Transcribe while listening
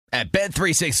At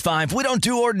Bet365, we don't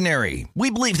do ordinary. We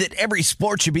believe that every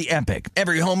sport should be epic.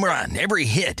 Every home run, every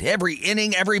hit, every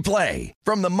inning, every play.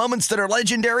 From the moments that are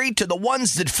legendary to the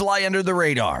ones that fly under the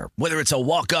radar. Whether it's a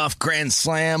walk-off grand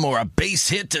slam or a base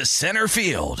hit to center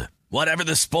field. Whatever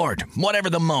the sport, whatever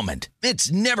the moment.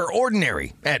 It's never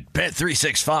ordinary at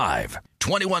Bet365.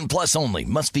 21 plus only.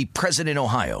 Must be present in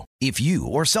Ohio. If you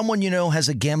or someone you know has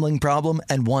a gambling problem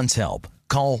and wants help,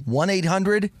 call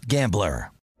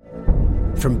 1-800-GAMBLER.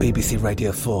 From BBC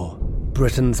Radio 4,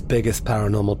 Britain's biggest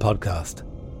paranormal podcast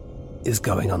is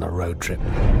going on a road trip.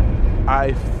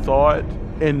 I thought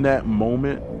in that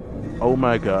moment, oh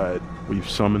my God, we've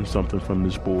summoned something from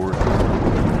this board.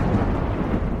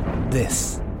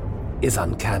 This is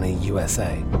Uncanny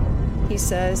USA. He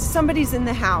says, somebody's in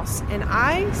the house, and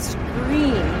I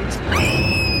screamed.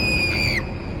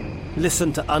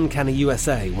 Listen to Uncanny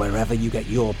USA wherever you get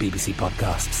your BBC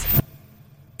podcasts,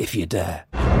 if you dare.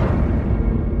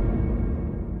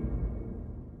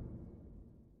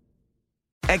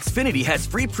 Xfinity has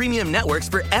free premium networks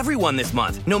for everyone this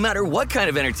month, no matter what kind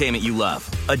of entertainment you love.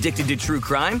 Addicted to true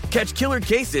crime? Catch killer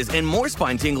cases and more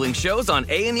spine-tingling shows on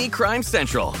A&E Crime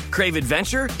Central. Crave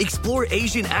adventure? Explore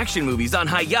Asian action movies on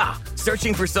Hi-YAH.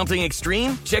 Searching for something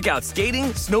extreme? Check out skating,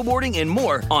 snowboarding, and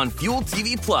more on Fuel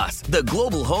TV Plus, the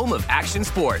global home of action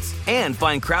sports. And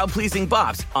find crowd-pleasing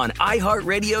bops on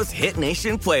iHeartRadio's Hit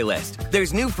Nation playlist.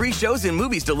 There's new free shows and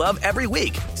movies to love every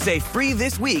week. Say free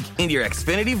this week in your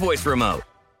Xfinity voice remote.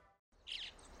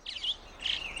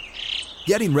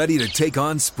 Getting ready to take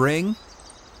on spring?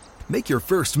 Make your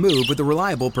first move with the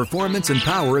reliable performance and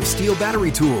power of Steel battery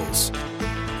tools.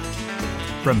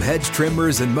 From hedge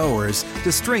trimmers and mowers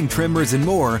to string trimmers and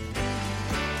more,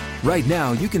 right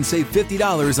now you can save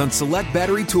 $50 on select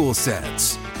battery tool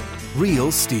sets.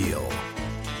 Real Steel.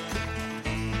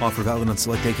 Offer valid on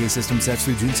select AK system sets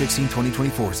through June 16,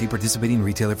 2024. See participating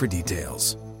retailer for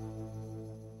details.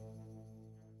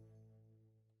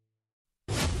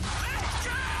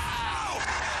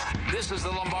 This is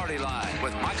the Lombardi Line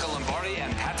with Michael Lombardi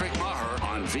and Patrick Maher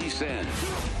on VSiN.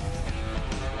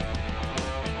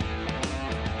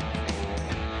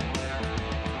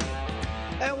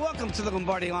 And welcome to the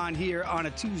Lombardi Line here on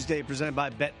a Tuesday, presented by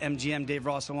BetMGM. Dave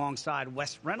Ross alongside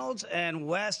Wes Reynolds. And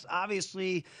Wes,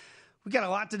 obviously, we got a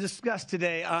lot to discuss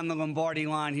today on the Lombardi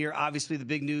Line here. Obviously, the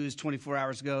big news 24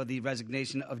 hours ago, the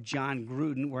resignation of Jon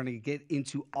Gruden. We're going to get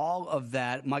into all of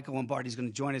that. Michael Lombardi is going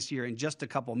to join us here in just a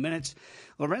couple of minutes.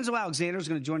 Lorenzo Alexander is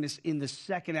going to join us in the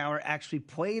second hour. Actually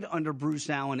played under Bruce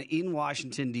Allen in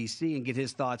Washington, D.C., and get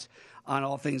his thoughts on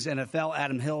all things NFL.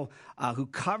 Adam Hill, who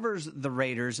covers the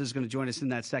Raiders, is going to join us in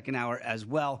that second hour as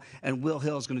well. And Will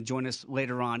Hill is going to join us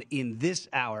later on in this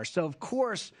hour. So, of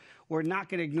course, we're not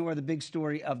going to ignore the big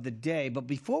story of the day. But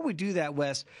before we do that,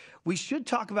 Wes, we should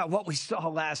talk about what we saw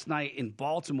last night in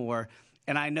Baltimore.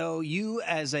 And I know you,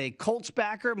 as a Colts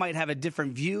backer, might have a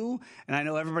different view. And I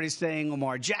know everybody's saying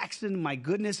Lamar Jackson. My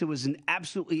goodness, it was an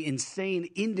absolutely insane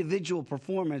individual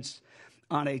performance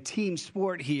on a team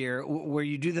sport here, where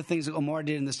you do the things that Lamar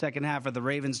did in the second half for the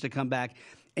Ravens to come back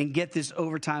and get this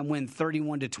overtime win,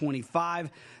 31-25.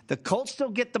 The Colts still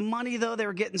get the money, though. They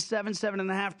were getting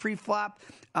 7.5 pre-flop.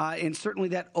 And certainly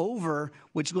that over,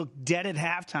 which looked dead at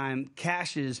halftime,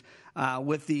 cashes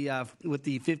with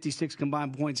the 56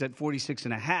 combined points at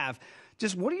 46.5.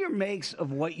 Just what are your makes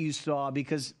of what you saw?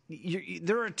 Because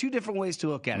there are two different ways to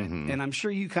look at it. Mm-hmm. And I'm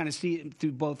sure you kind of see it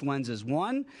through both lenses.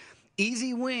 One,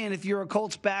 easy win if you're a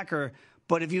Colts backer.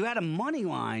 But if you had a money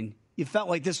line, you felt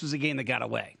like this was a game that got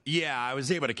away. Yeah, I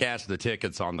was able to cash the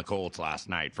tickets on the Colts last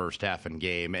night, first half in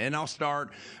game. And I'll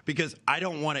start because I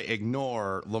don't want to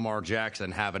ignore Lamar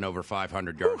Jackson having over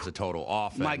 500 yards of total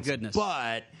offense. My goodness.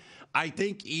 But I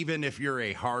think even if you're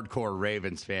a hardcore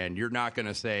Ravens fan, you're not going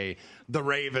to say the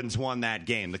Ravens won that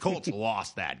game. The Colts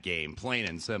lost that game, plain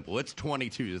and simple. It's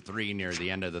 22-3 near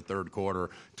the end of the third quarter,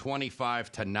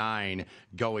 25-9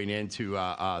 going into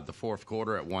the fourth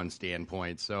quarter at one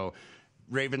standpoint. So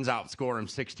Ravens outscore them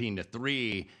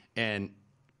 16-3, and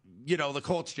you know the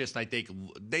Colts just, I think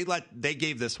they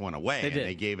gave this one away. They did. And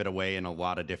they gave it away in a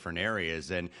lot of different areas.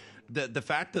 And the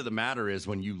fact of the matter is,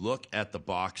 when you look at the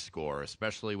box score,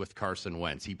 especially with Carson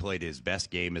Wentz, he played his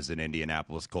best game as an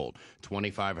Indianapolis Colt.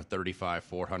 25 of 35,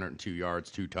 402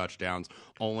 yards, 2 touchdowns.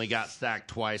 Only got sacked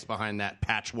twice behind that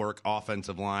patchwork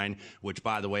offensive line, which,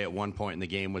 by the way, at one point in the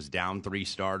game was down 3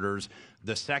 starters.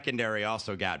 The secondary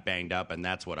also got banged up, and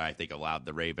that's what I think allowed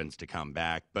the Ravens to come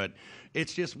back. But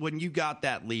it's just when you got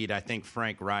that lead, I think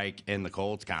Frank Reich and the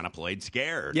Colts kind of played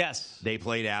scared. Yes. They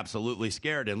played absolutely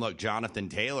scared. And look, Jonathan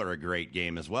Taylor, a great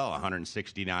game as well.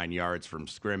 169 yards from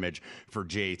scrimmage for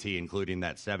JT, including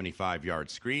that 75-yard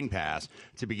screen pass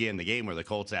to begin the game where the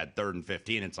Colts had 3rd and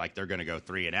 15. It's like they're going to go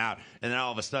 3 and out. And then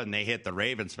all of a sudden they hit the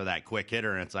Ravens for that quick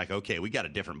hitter, and it's like, okay, we got a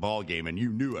different ball game, and you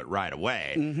knew it right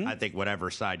away. I think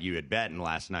whatever side you had bet in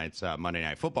last night's Monday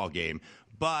Night Football game.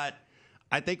 But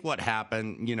I think what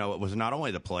happened, it was not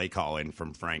only the play calling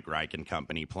from Frank Reich and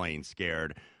company playing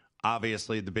scared.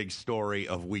 Obviously, the big story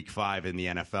of Week 5 in the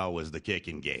NFL was the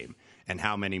kicking game and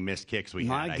how many missed kicks we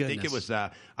had. I think it was,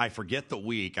 I forget the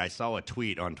week. I saw a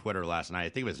tweet on Twitter last night. I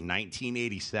think it was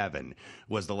 1987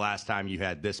 was the last time you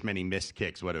had this many missed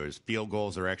kicks, whether it was field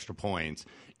goals or extra points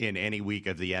in any week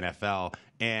of the NFL.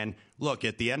 And look,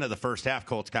 at the end of the first half,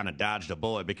 Colts kind of dodged a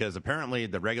bullet because apparently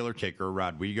the regular kicker,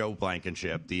 Rodrigo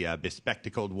Blankenship, the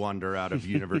bespectacled wonder out of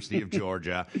University of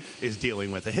Georgia, is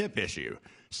dealing with a hip issue.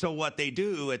 So what they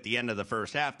do at the end of the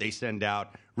first half, they send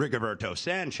out Rigoberto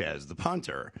Sanchez, the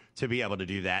punter, to be able to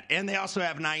do that. And they also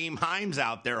have Nyheim Hines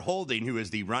out there holding, who is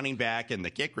the running back and the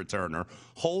kick returner,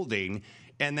 holding.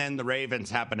 And then the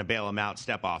Ravens happen to bail him out,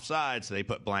 step offside, so they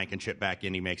put Blankenship back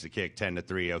in. He makes a kick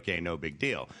 10-3. Okay, no big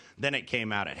deal. Then it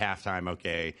came out at halftime,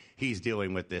 okay, he's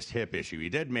dealing with this hip issue. He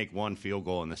did make one field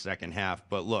goal in the second half,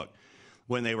 but look,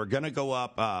 when they were going to go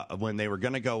up on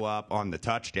the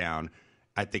touchdown,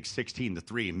 I think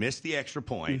 16-3, missed the extra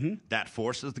point. That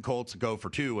forces the Colts to go for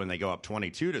 2 when they go up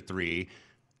 22-3.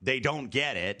 They don't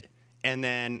get it. And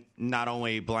then not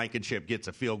only Blankenship gets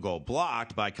a field goal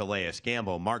blocked by Calais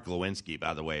Campbell, Mark Lewinsky,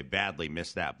 by the way, badly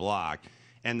missed that block.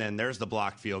 And then there's the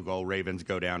blocked field goal. Ravens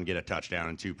go down, get a touchdown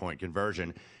and 2-point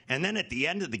conversion. And then at the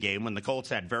end of the game, when the Colts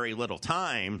had very little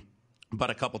time, but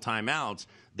a couple timeouts,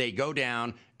 they go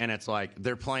down, and it's like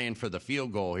they're playing for the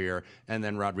field goal here, and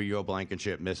then Rodrigo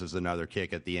Blankenship misses another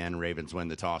kick at the end. Ravens win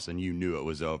the toss, and you knew it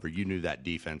was over. You knew that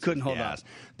defense couldn't hold up.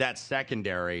 That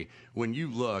secondary, when you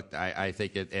looked, I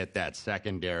think at that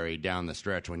secondary down the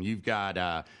stretch, when you've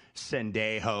got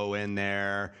Sendejo in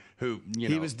there, who,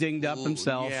 he was dinged up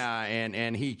himself. Yeah,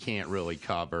 and he can't really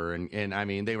cover. And I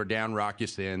mean, they were down Rock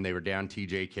Ya-Sin, they were down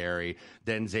T.J. Carey,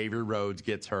 then Xavier Rhodes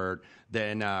gets hurt,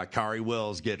 then Kari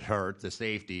Wills get hurt, the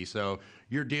safety. So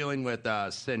you're dealing with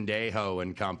Sendejo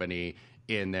and company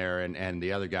in there, and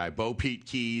the other guy, Bo Pete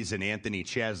Keys and Anthony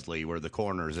Chesley were the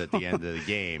corners at the end of the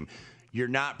game. You're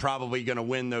not probably going to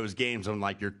win those games on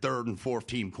like your 3rd and 4th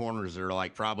team corners that are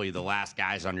like probably the last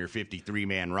guys on your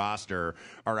 53-man roster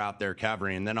are out there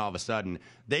covering. And then all of a sudden,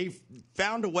 they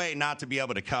found a way not to be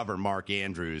able to cover Mark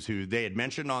Andrews, who they had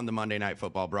mentioned on the Monday Night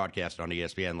Football broadcast on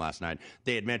ESPN last night.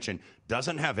 They had mentioned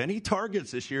doesn't have any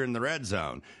targets this year in the red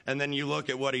zone. And then you look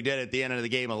at what he did at the end of the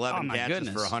game, 11 catches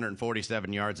for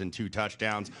 147 yards and 2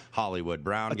 touchdowns. Hollywood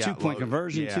Brown got 2-point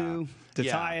conversion, too, to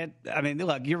tie it. I mean,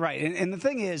 look, you're right. And the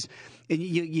thing is, and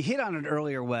you hit on it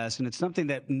earlier, Wes, and it's something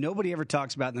that nobody ever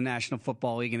talks about in the National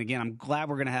Football League. And, again, I'm glad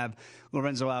we're going to have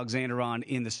Lorenzo Alexander on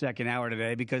in the second hour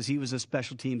today because he was a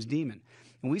special teams demon.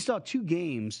 And we saw 2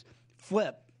 games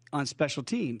flip on special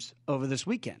teams over this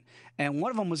weekend. And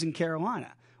one of them was in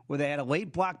Carolina, where they had a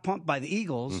late block punt by the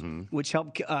Eagles, which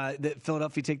helped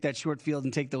Philadelphia take that short field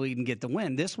and take the lead and get the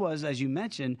win. This was, as you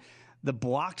mentioned, the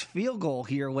blocked field goal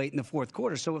here late in the fourth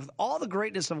quarter. So with all the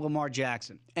greatness of Lamar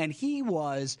Jackson, and he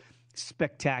was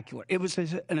spectacular. It was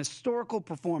an historical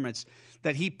performance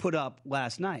that he put up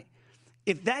last night.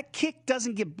 If that kick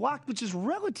doesn't get blocked, which is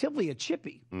relatively a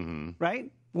chippy, right?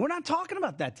 We're not talking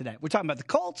about that today. We're talking about the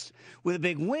Colts with a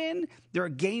big win. They're a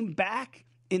game back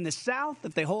in the South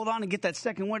if they hold on and get that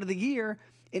second win of the year,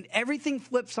 and everything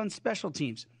flips on special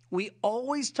teams. We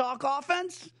always talk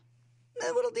offense,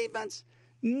 a little defense,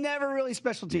 never really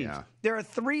special teams. Yeah. There are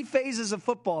 3 phases of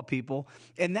football, people,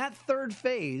 and that third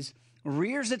phase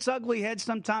rears its ugly head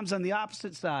sometimes on the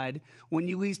opposite side when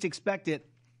you least expect it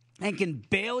and can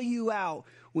bail you out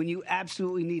when you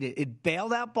absolutely need it. It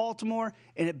bailed out Baltimore,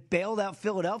 and it bailed out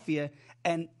Philadelphia.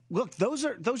 And look, those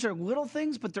are little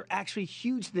things, but they're actually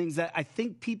huge things that I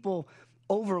think people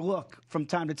overlook from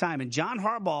time to time. And John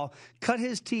Harbaugh cut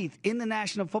his teeth in the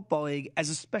National Football League as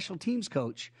a special teams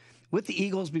coach with the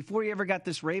Eagles before he ever got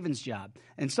this Ravens job.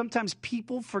 And sometimes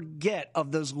people forget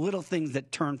of those little things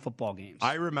that turn football games.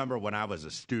 I remember when I was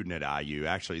a student at IU,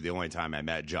 actually the only time I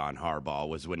met John Harbaugh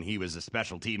was when he was a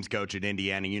special teams coach at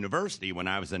Indiana University when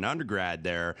I was an undergrad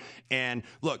there. And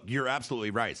look, you're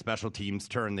absolutely right. Special teams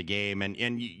turn the game.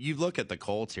 And you look at the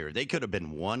Colts here. They could have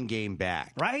been 1 game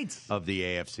back of the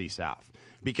AFC South.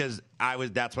 Because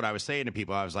that's what I was saying to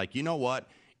people. I was like, you know what?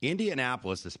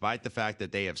 Indianapolis, despite the fact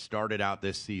that they have started out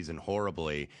this season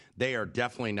horribly, they are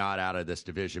definitely not out of this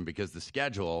division because the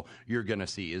schedule you're going to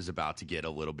see is about to get a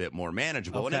little bit more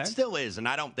manageable. Okay. And it still is, and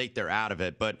I don't think they're out of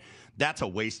it, but that's a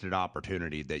wasted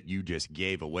opportunity that you just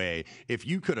gave away. If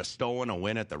you could have stolen a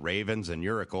win at the Ravens, and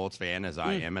you're a Colts fan, as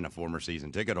I am, and a former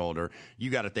season ticket holder,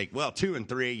 you got to think, well,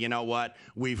 2-3, you know what?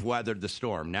 We've weathered the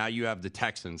storm. Now you have the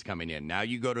Texans coming in. Now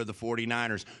you go to the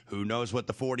 49ers. Who knows what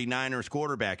the 49ers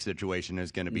quarterback situation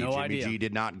is going to be? No Jimmy idea. G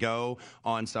did not go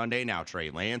on Sunday. Now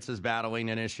Trey Lance is battling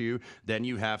an issue. Then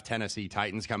you have Tennessee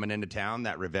Titans coming into town,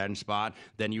 that revenge spot.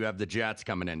 Then you have the Jets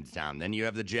coming into town. Then you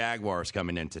have the Jaguars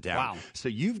coming into town. Wow. So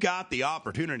you've got the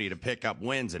opportunity to pick up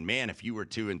wins. And, man, if you were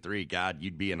 2-3, God,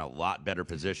 you'd be in a lot better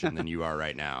position than you are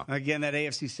right now. Again, that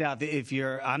AFC South,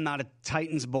 I'm not a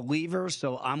Titans believer,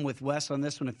 so I'm with Wes on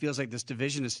this one. It feels like this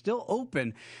division is still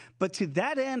open. But to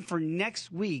that end, for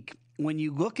next week, when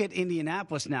you look at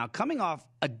Indianapolis now, coming off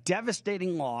a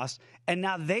devastating loss, and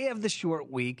now they have the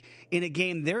short week in a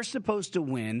game they're supposed to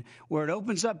win, where it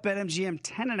opens up BetMGM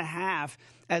 10.5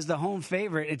 as the home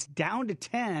favorite. It's down to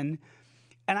 10.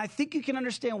 And I think you can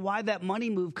understand why that money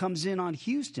move comes in on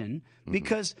Houston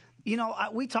because,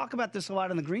 we talk about this a lot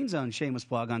in the Green Zone, shameless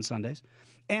plug, on Sundays.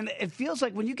 And it feels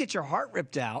like when you get your heart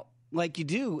ripped out like you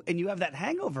do and you have that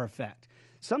hangover effect,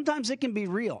 sometimes it can be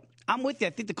real. I'm with you. I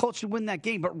think the Colts should win that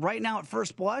game. But right now, at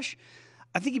first blush,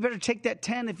 I think you better take that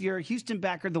 10 if you're a Houston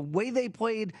backer. The way they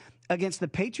played against the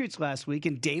Patriots last week,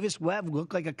 and Davis Webb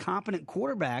looked like a competent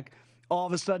quarterback all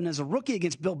of a sudden as a rookie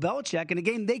against Bill Belichick in a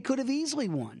game they could have easily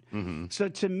won. Mm-hmm. So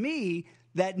to me,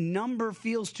 that number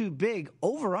feels too big.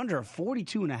 Over under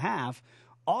 42.5.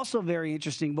 Also very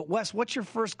interesting. But Wes, what's your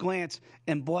first glance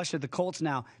and blush at the Colts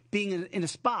now being in a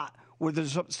spot where they're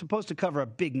supposed to cover a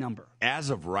big number?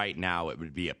 As of right now, it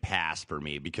would be a pass for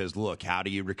me because, look, how do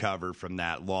you recover from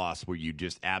that loss where you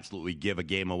just absolutely give a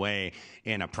game away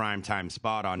in a primetime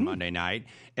spot on Monday night?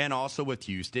 And also with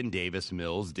Houston, Davis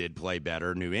Mills did play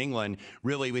better. New England,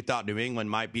 really, we thought New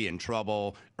England might be in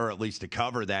trouble, or at least to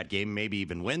cover that game, maybe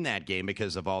even win that game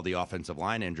because of all the offensive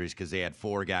line injuries because they had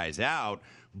 4 guys out.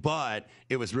 But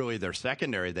it was really their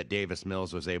secondary that Davis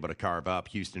Mills was able to carve up.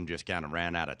 Houston just kind of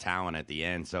ran out of talent at the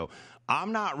end. So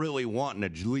I'm not really wanting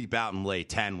to leap out and lay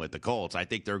 10 with the Colts. I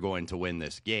think they're going to win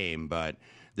this game, but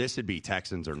this would be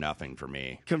Texans or nothing for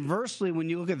me. Conversely, when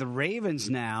you look at the Ravens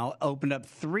now, opened up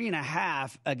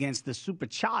 3.5 against the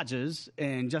Superchargers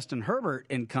and Justin Herbert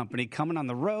and company coming on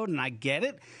the road, and I get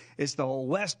it. It's the whole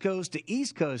West Coast to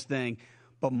East Coast thing.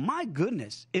 But my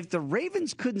goodness, if the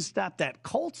Ravens couldn't stop that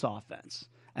Colts offense,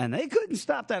 and they couldn't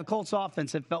stop that Colts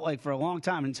offense, it felt like, for a long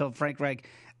time until Frank Reich,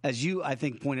 as you, I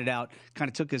think, pointed out, kind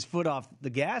of took his foot off the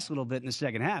gas a little bit in the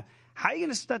second half. How are you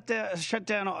going to shut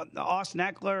down Austin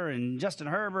Eckler and Justin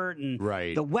Herbert and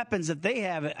the weapons that they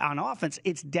have on offense?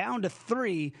 It's down to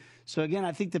 3. So, again,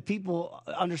 I think the people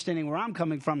understanding where I'm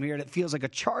coming from here, that feels like a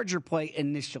Charger play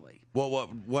initially. Well,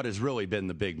 what has really been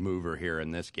the big mover here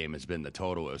in this game has been the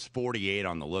total. It was 48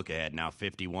 on the look-ahead, now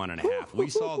 51.5. We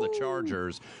saw the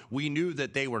Chargers. We knew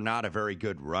that they were not a very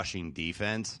good rushing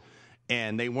defense.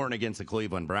 And they weren't against the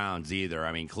Cleveland Browns either.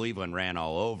 I mean, Cleveland ran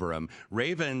all over them.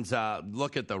 Ravens,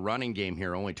 look at the running game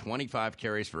here. Only 25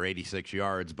 carries for 86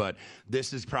 yards. But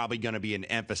this is probably going to be an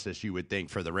emphasis, you would think,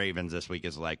 for the Ravens this week.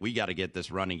 Is like, we got to get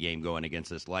this running game going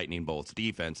against this Lightning Bolts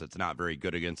defense that's not very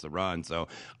good against the run. So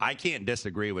I can't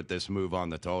disagree with this move on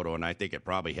the total, and I think it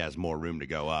probably has more room to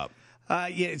go up.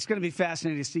 It's going to be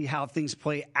fascinating to see how things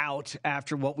play out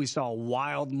after what we saw, a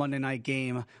wild Monday night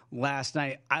game last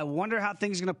night. I wonder how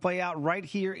things are going to play out right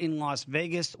here in Las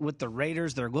Vegas with the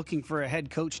Raiders. They're looking for a head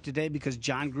coach today because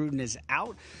John Gruden is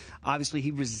out. Obviously,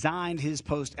 he resigned his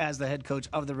post as the head coach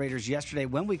of the Raiders yesterday.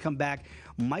 When we come back,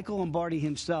 Michael Lombardi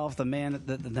himself, the man,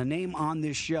 the name on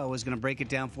this show, is going to break it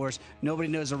down for us. Nobody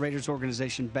knows the Raiders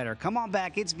organization better. Come on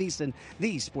back. It's VSiN,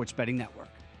 the Sports Betting Network.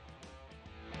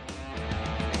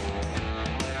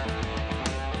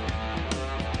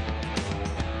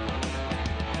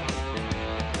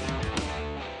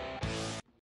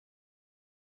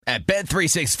 At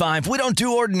Bet365, we don't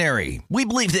do ordinary. We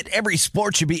believe that every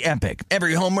sport should be epic.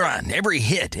 Every home run, every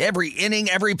hit, every inning,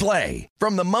 every play.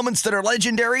 From the moments that are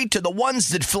legendary to the ones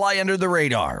that fly under the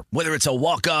radar. Whether it's a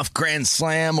walk-off grand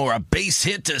slam or a base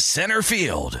hit to center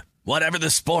field. Whatever the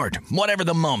sport, whatever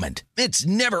the moment. It's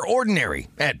never ordinary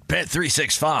at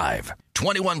Bet365.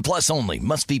 21 plus only.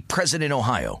 Must be present in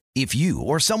Ohio. If you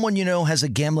or someone you know has a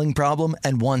gambling problem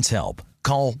and wants help,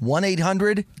 call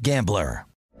 1-800-GAMBLER.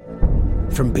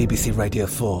 From BBC Radio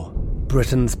 4,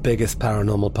 Britain's biggest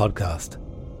paranormal podcast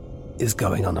is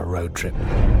going on a road trip.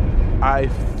 I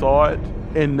thought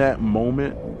in that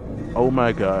moment, oh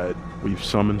my God, we've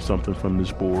summoned something from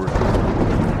this board.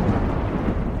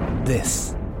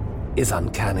 This is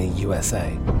Uncanny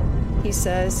USA. He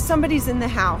says, somebody's in the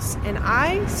house, and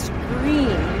I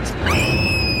screamed.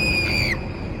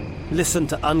 Listen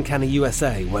to Uncanny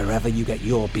USA wherever you get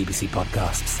your BBC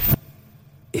podcasts,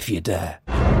 if you dare.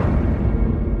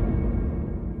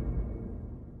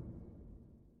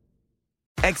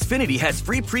 Xfinity has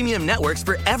free premium networks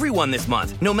for everyone this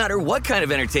month, no matter what kind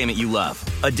of entertainment you love.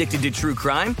 Addicted to true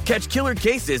crime? Catch killer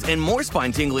cases and more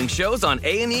spine-tingling shows on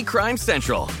A&E Crime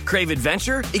Central. Crave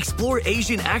adventure? Explore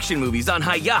Asian action movies on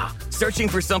Hi-YAH. Searching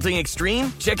for something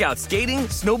extreme? Check out skating,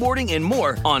 snowboarding, and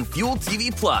more on Fuel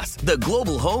TV Plus, the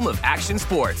global home of action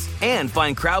sports. And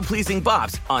find crowd-pleasing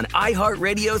bops on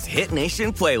iHeartRadio's Hit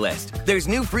Nation playlist. There's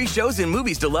new free shows and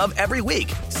movies to love every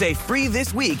week. Say free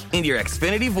this week in your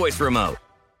Xfinity voice remote.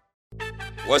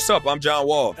 What's up? I'm John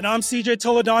Wall. And I'm CJ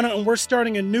Toledano, and we're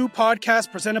starting a new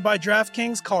podcast presented by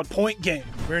DraftKings called Point Game.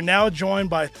 We're now joined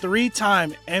by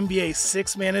three-time NBA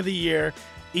Sixth Man of the Year,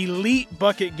 elite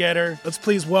bucket getter. Let's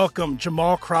please welcome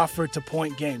Jamal Crawford to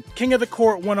Point Game. King of the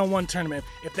Court one-on-one tournament.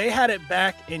 If they had it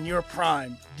back in your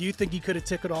prime, do you think you could have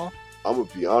took it all? I'm going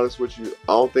to be honest with you.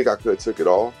 I don't think I could have took it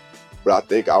all, but I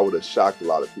think I would have shocked a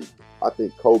lot of people. I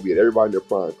think Kobe and everybody in their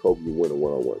prime, Kobe would win a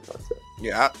one-on-one contest.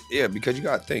 Yeah, because you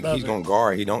got to think he's going to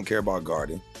guard. He don't care about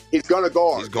guarding. He's going to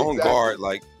guard. He's going to guard.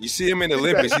 Like, you see him in the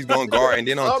Olympics, he's going to guard. And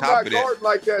then on top of that. I'm not guarding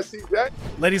like that, CJ.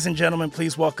 Ladies and gentlemen,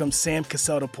 please welcome Sam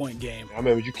Cassell to Point Game. I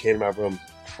remember you came out from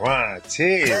prime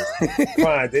 10.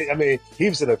 I mean, he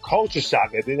was in a culture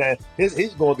shock. And then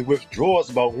he's going through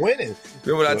withdrawals about winning.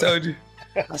 Remember what I told you?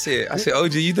 I said,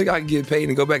 OG, you think I can get paid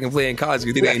and go back and play in college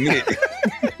because it ain't it?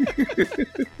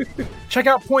 Check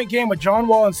out Point Game with John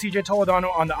Wall and CJ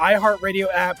Toledano on the iHeartRadio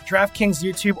app, DraftKings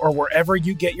YouTube, or wherever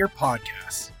you get your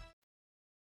podcasts.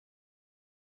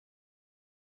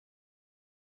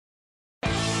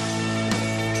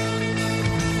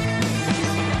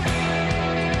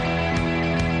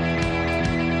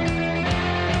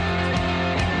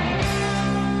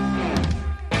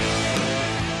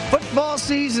 Football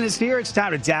season is here. It's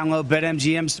time to download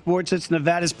BetMGM Sports. It's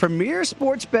Nevada's premier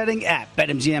sports betting app.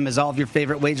 BetMGM has all of your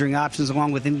favorite wagering options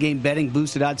along with in-game betting,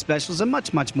 boosted odds specials, and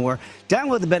much, much more.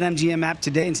 Download the BetMGM app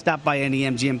today and stop by any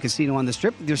MGM casino on the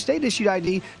Strip with your state-issued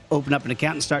ID. Open up an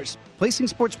account and start placing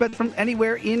sports bets from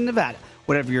anywhere in Nevada.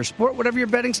 Whatever your sport, whatever your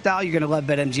betting style, you're going to love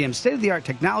BetMGM's state-of-the-art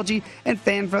technology and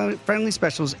fan-friendly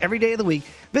specials every day of the week.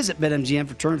 Visit BetMGM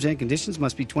for terms and conditions.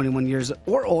 Must be 21 years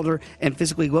or older and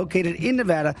physically located in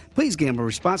Nevada. Please gamble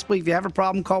responsibly. If you have a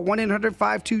problem, call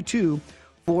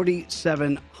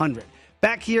 1-800-522-4700.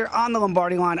 Back here on the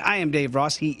Lombardi Line, I am Dave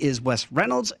Ross. He is Wes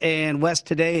Reynolds. And Wes,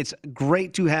 today it's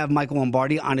great to have Michael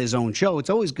Lombardi on his own show.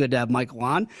 It's always good to have Michael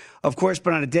on, of course,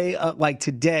 but on a day like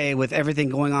today with everything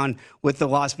going on with the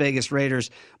Las Vegas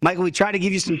Raiders. Michael, we try to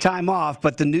give you some time off,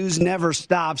 but the news never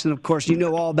stops. And, of course, you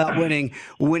know all about winning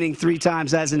three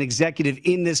times as an executive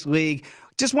in this league.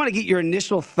 Just want to get your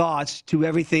initial thoughts to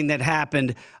everything that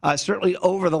happened, certainly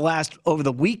over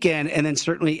the weekend, and then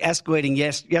certainly escalating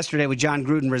yesterday with John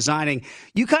Gruden resigning.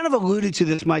 You kind of alluded to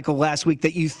this, Michael, last week,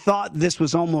 that you thought this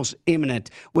was almost imminent.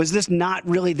 Was this not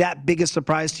really that big a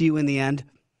surprise to you in the end?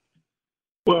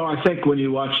 Well, I think when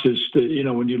you watch this,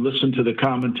 when you listen to the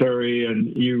commentary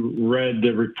and you read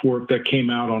the report that came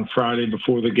out on Friday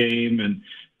before the game, and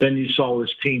then you saw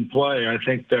this team play, I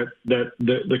think that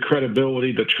the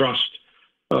credibility, the trust,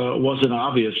 wasn't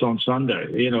obvious on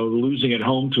Sunday. Losing at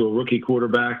home to a rookie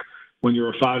quarterback when you're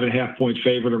a 5.5-point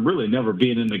favorite and really never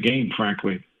being in the game,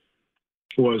 frankly,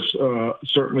 was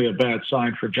certainly a bad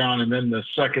sign for John. And then the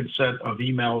second set of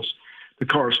emails, the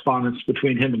correspondence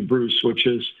between him and Bruce, which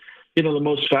is, the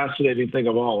most fascinating thing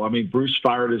of all. I mean, Bruce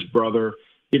fired his brother.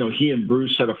 He and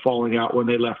Bruce had a falling out when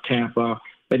they left Tampa,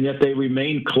 and yet they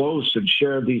remained close and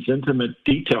shared these intimate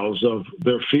details of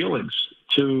their feelings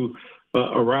to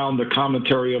around the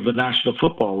commentary of the National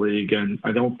Football League. And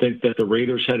I don't think that the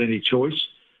Raiders had any choice,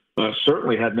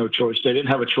 certainly had no choice. They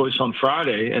didn't have a choice on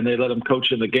Friday, and they let him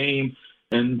coach in the game,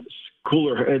 and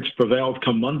cooler heads prevailed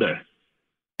come Monday.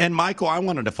 And, Michael, I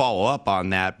wanted to follow up on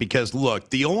that because,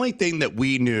 look, the only thing that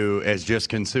we knew as just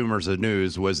consumers of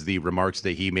news was the remarks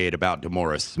that he made about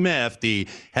DeMaurice Smith, the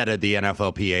head of the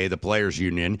NFLPA, the Players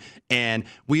Union, and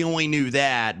we only knew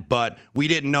that, but we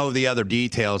didn't know the other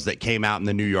details that came out in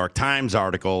the New York Times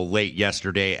article late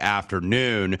yesterday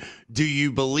afternoon. Do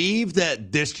you believe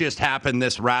that this just happened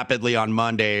this rapidly on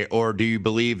Monday, or do you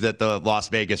believe that the Las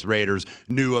Vegas Raiders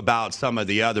knew about some of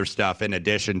the other stuff in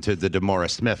addition to the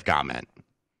DeMaurice Smith comment?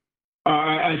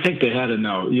 I think they had to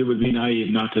know. You would be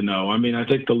naive not to know. I mean, I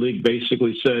think the league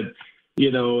basically said,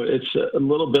 it's a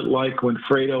little bit like when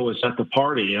Fredo was at the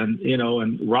party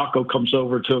and Rocco comes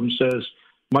over to him and says,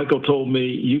 Michael told me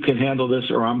you can handle this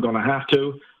or I'm going to have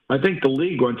to. I think the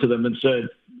league went to them and said,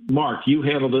 Mark, you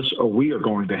handle this or we are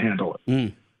going to handle it.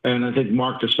 Mm. And I think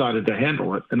Mark decided to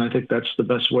handle it. And I think that's the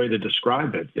best way to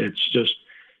describe it.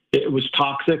 It was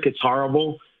toxic. It's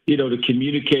horrible, to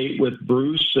communicate with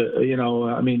Bruce. I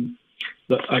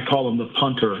call him the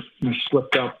punter. I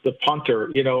slipped up the punter.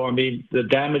 The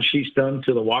damage he's done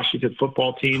to the Washington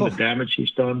football team, the damage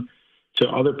he's done to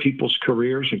other people's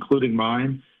careers, including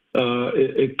mine,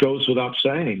 it goes without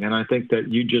saying. And I think that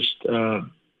you just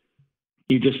don't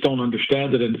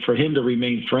understand it. And for him to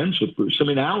remain friends with Bruce,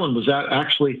 Allen was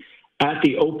actually at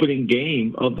the opening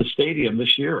game of the stadium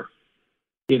this year,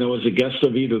 as a guest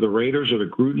of either the Raiders or the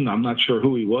Gruden. I'm not sure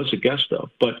who he was a guest of,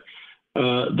 but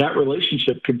that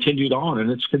relationship continued on,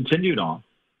 and it's continued on.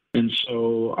 And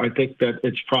so I think that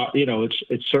it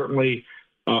certainly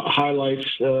highlights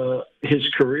his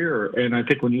career. And I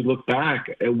think when you look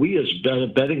back, we as a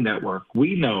betting network,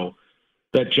 we know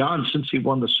that John, since he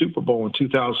won the Super Bowl in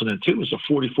 2002, is a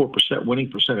 44%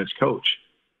 winning percentage coach.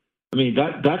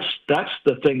 That's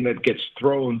the thing that gets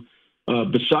thrown.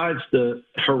 Besides the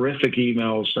horrific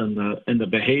emails and the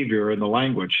behavior and the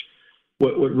language,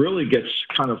 what really gets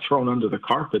kind of thrown under the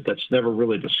carpet that's never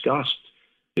really discussed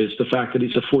is the fact that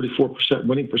he's a 44%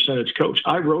 winning percentage coach.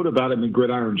 I wrote about him in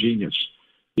Gridiron Genius.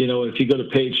 If you go to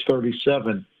page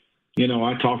 37,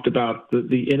 I talked about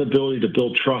the inability to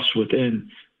build trust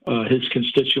within his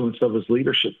constituents of his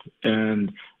leadership.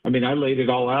 And I laid it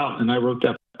all out, and I wrote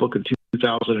that book in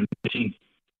 2018.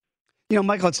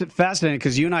 Michael, it's fascinating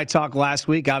because you and I talked last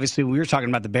week. Obviously, we were talking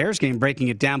about the Bears game, breaking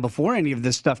it down before any of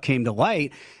this stuff came to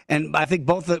light. And I think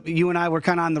both you and I were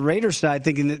kind of on the Raiders side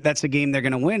thinking that that's a game they're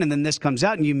going to win. And then this comes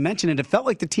out, and you mentioned it. It felt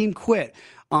like the team quit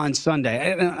on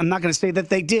Sunday. I'm not going to say that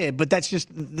they did, but that's just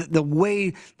the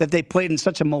way that they played in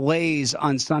such a malaise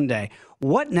on Sunday.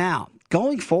 What now?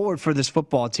 Going forward for this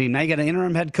football team, now you got an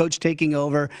interim head coach taking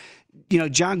over.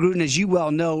 John Gruden, as you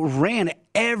well know, ran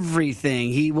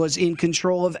everything. He was in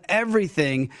control of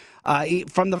everything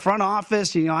from the front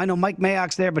office. I know Mike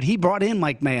Mayock's there, but he brought in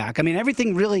Mike Mayock.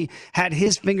 Everything really had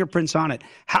his fingerprints on it.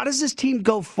 How does this team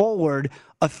go forward?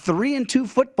 A 3-2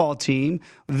 football team,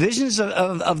 visions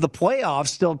of the playoffs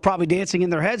still probably dancing in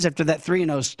their heads after that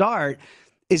 3-0 start.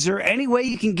 Is there any way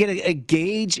you can get a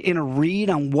gauge and a read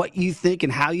on what you think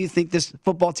and how you think this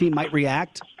football team might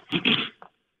react?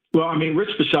 Well,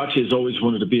 Rich Bisaccia has always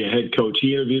wanted to be a head coach.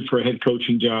 He interviewed for head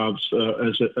coaching jobs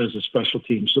as a special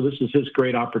team. So this is his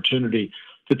great opportunity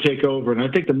to take over. And I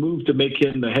think the move to make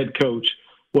him the head coach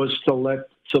was to let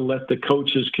the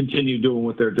coaches continue doing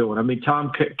what they're doing.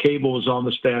 Tom Cable was on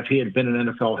the staff. He had been an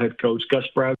NFL head coach. Gus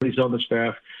Bradley's on the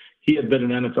staff. He had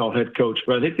been an NFL head coach.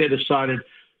 But I think they decided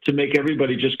to make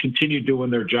everybody just continue doing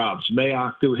their jobs.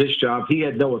 Mayock do his job. He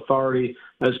had no authority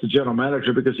as the general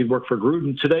manager because he worked for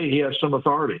Gruden. Today he has some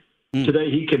authority.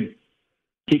 Today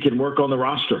he can work on the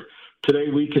roster. Today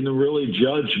we can really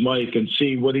judge Mike and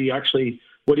see what he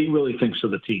really thinks of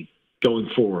the team going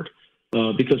forward.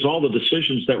 Because all the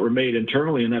decisions that were made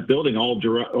internally in that building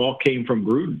all came from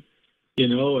Gruden.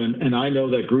 And I know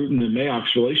that Gruden and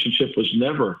Mayock's relationship was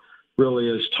never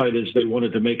really as tight as they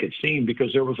wanted to make it seem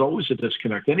because there was always a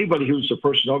disconnect. Anybody who's a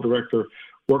personnel director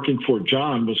working for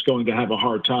John was going to have a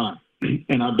hard time.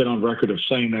 And I've been on record of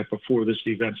saying that before this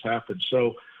event's happened.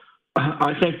 So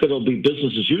I think that it'll be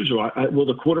business as usual. Will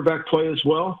the quarterback play as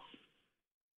well?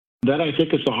 That I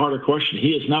think is the harder question.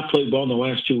 He has not played well in the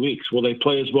last 2 weeks. Will they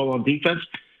play as well on defense?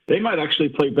 They might actually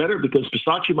play better because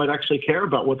Bisaccia might actually care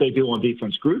about what they do on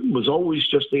defense. Gruden was always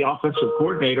just the offensive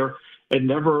coordinator and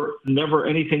never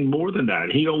anything more than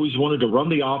that. He always wanted to run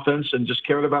the offense and just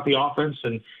cared about the offense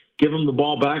and give them the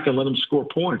ball back and let them score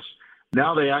points.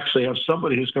 Now they actually have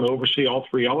somebody who's going to oversee all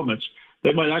three elements.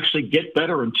 They might actually get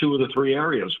better in 2 of the 3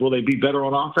 areas. Will they be better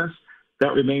on offense?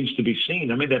 That remains to be seen.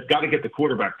 They've got to get the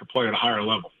quarterback to play at a higher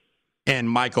level. And,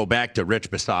 Michael, back to Rich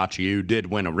Bisaccia. You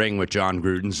did win a ring with John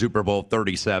Gruden, Super Bowl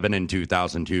 37 in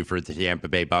 2002 for the Tampa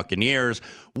Bay Buccaneers.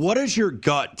 What does your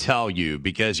gut tell you?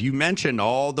 Because you mentioned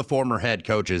all the former head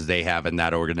coaches they have in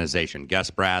that organization. Gus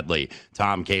Bradley,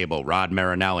 Tom Cable, Rod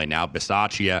Marinelli, now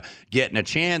Bisaccia getting a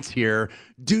chance here.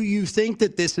 Do you think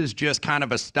that this is just kind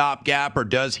of a stopgap, or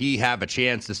does he have a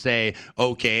chance to say,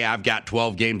 okay, I've got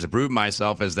 12 games to prove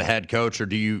myself as the head coach? Or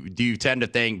do you tend to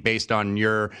think, based on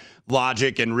your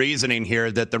logic and reasoning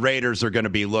here, that the Raiders are going to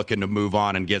be looking to move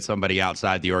on and get somebody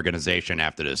outside the organization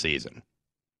after the season?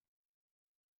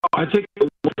 I think the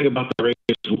one thing about the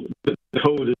Raiders, the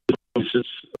code is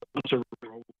it's a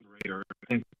Raider. I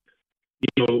think,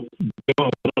 they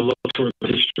want to look toward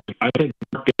history. I think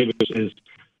Mark Davis is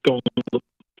going to look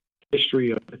at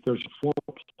history of if there's a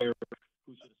former player.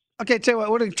 Okay, tell you what,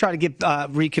 we're going to try to get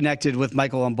reconnected with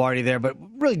Michael Lombardi there, but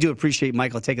really do appreciate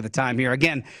Michael taking the time here.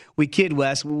 Again, we kid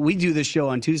Wes. We do this show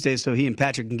on Tuesdays so he and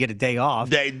Patrick can get a day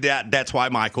off. That's why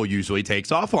Michael usually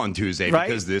takes off on Tuesday, right?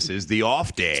 Because this is the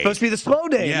off day. It's supposed to be the slow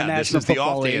day in the National Football League. This is the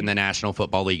off day in the National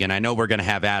Football League, and I know we're going to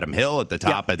have Adam Hill at the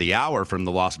top of the hour from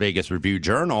the Las Vegas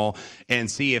Review-Journal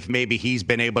and see if maybe he's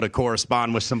been able to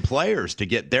correspond with some players to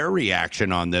get their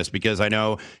reaction on this, because I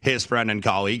know his friend and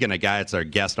colleague and a guy that's our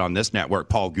guest on this network,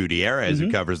 Paul Gutierrez, who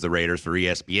covers the Raiders for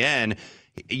ESPN,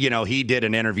 he did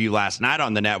an interview last night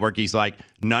on the network. He's like,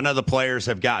 none of the players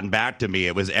have gotten back to me.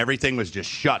 Everything was just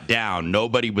shut down.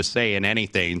 Nobody was saying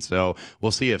anything. So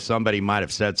we'll see if somebody might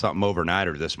have said something overnight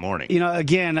or this morning.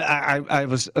 Again, I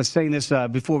was saying this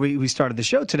before we started the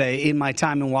show today. In my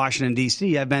time in Washington,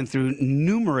 D.C., I've been through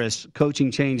numerous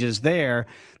coaching changes there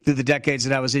through the decades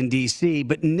that I was in D.C.,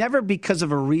 but never because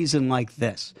of a reason like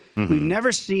this. Mm-hmm. We've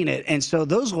never seen it. And so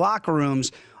those locker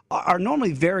rooms are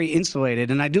normally very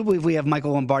insulated, and I do believe we have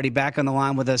Michael Lombardi back on the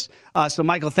line with us. So,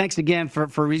 Michael, thanks again for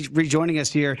rejoining us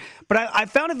here. But I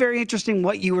found it very interesting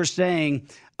what you were saying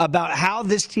about how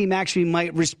this team actually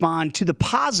might respond to the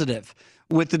positive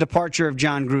with the departure of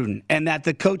John Gruden, and that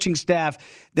the coaching staff,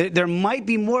 there might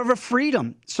be more of a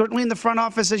freedom, certainly in the front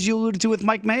office, as you alluded to with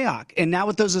Mike Mayock, and now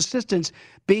with those assistants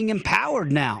being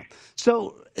empowered now.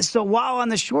 So while on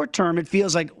the short term it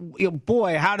feels like,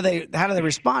 boy, how do they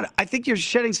respond? I think you're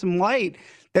shedding some light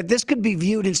that this could be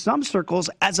viewed in some circles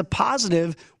as a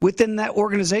positive within that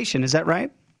organization. Is that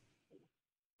right?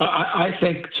 I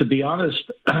think, to be honest,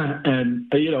 and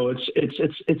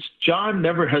it's John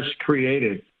never has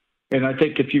created. And I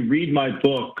think if you read my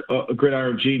book,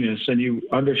 Gridiron Genius, and you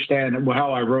understand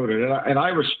how I wrote it, and I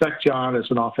respect John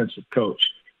as an offensive coach,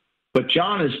 but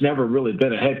John has never really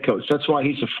been a head coach. That's why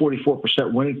he's a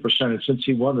 44% winning percentage since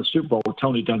he won the Super Bowl with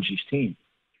Tony Dungy's team.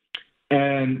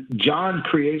 And John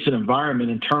creates an environment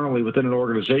internally within an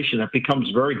organization that becomes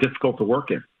very difficult to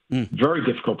work in, very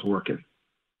difficult to work in.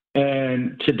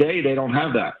 And today they don't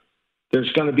have that.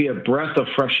 There's going to be a breath of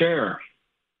fresh air.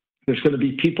 There's going to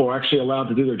be people actually allowed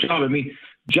to do their job. I mean,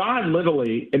 John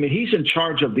literally, he's in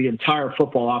charge of the entire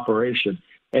football operation,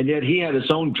 and yet he had his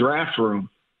own draft room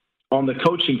on the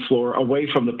coaching floor away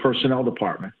from the personnel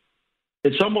department.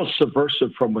 It's almost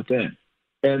subversive from within.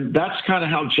 And that's kind of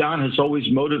how John has always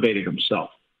motivated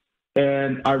himself.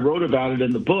 And I wrote about it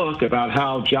in the book about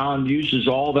how John uses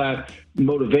all that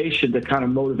motivation to kind of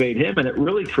motivate him, and it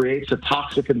really creates a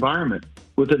toxic environment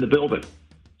within the building.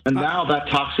 And now that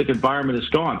toxic environment is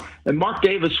gone. And Mark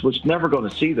Davis was never going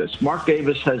to see this. Mark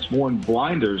Davis has worn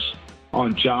blinders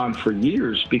on John for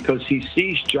years because he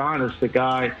sees John as the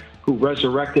guy who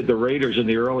resurrected the Raiders in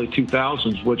the early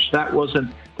 2000s, which that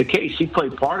wasn't the case. He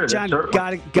played part of John, it,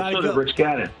 certainly. Gotta so go. did Rich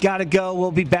Gannon. Gotta go.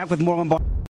 We'll be back with more Lombardi.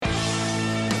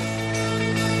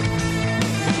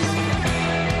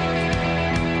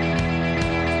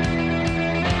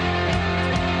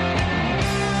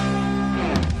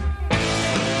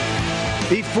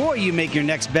 Before you make your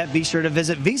next bet, be sure to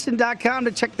visit VSiN.com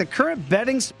to check the current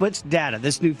betting splits data.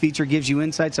 This new feature gives you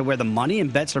insights on where the money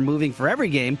and bets are moving for every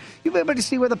game. You'll be able to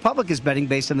see where the public is betting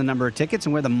based on the number of tickets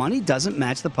and where the money doesn't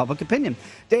match the public opinion.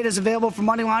 Data is available for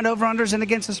money line, over-unders, and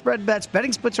against the spread bets.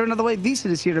 Betting splits are another way VSiN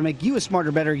is here to make you a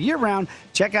smarter, better year-round.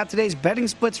 Check out today's betting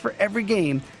splits for every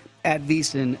game at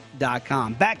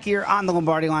VSiN.com. Back here on the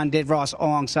Lombardi line, Dave Ross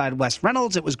alongside Wes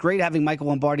Reynolds. It was great having Michael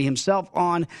Lombardi himself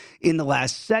on in the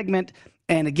last segment.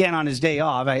 And again, on his day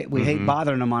off, we hate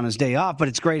bothering him on his day off, but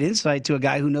it's great insight to a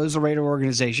guy who knows the Raider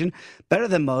organization better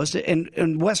than most.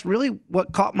 And Wes, really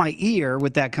what caught my ear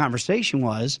with that conversation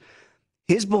was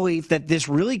his belief that this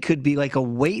really could be like a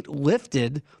weight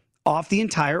lifted off the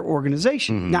entire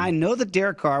organization. Now, I know that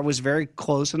Derek Carr was very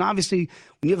close, and obviously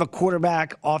when you have a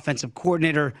quarterback, offensive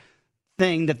coordinator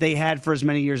thing that they had for as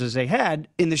many years as they had,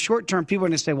 in the short term, people are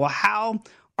going to say, well, how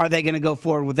are they going to go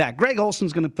forward with that? Greg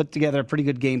Olson's going to put together a pretty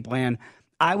good game plan.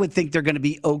 I would think they're going to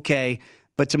be okay.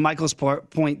 But to Michael's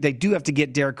point, they do have to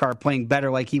get Derek Carr playing better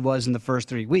like he was in the first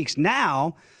 3 weeks.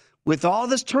 Now, with all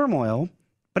this turmoil,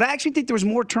 but I actually think there was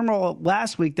more turmoil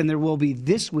last week than there will be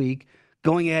this week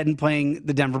going ahead and playing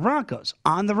the Denver Broncos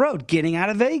on the road, getting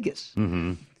out of Vegas.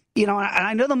 And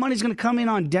I know the money's going to come in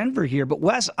on Denver here, but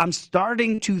Wes, I'm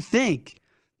starting to think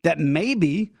that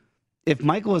maybe if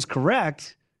Michael is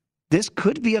correct, this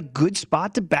could be a good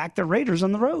spot to back the Raiders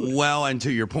on the road. Well, and to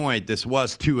your point, this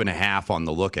was 2.5 on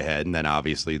the look ahead. And then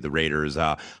obviously the Raiders,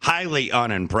 highly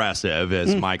unimpressive,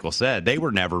 as Michael said. They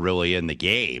were never really in the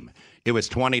game. it was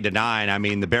 20-9. I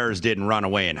mean, the Bears didn't run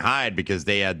away and hide because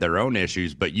they had their own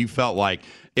issues, but you felt like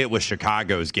it was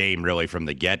Chicago's game really from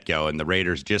the get-go, and the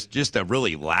Raiders just a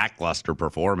really lackluster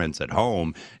performance at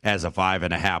home as a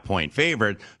 5.5-point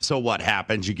favorite. So what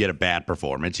happens? You get a bad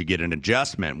performance. You get an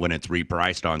adjustment when it's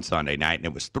repriced on Sunday night, and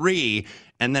it was 3,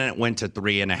 and then it went to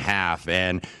 3.5.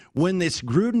 And when this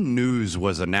Gruden news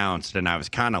was announced, and I was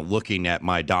kind of looking at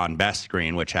my Don Best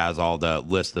screen, which has all the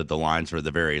list of the lines for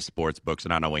the various sports books,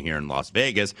 not only here in Las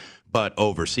Vegas, but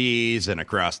overseas and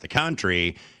across the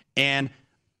country, and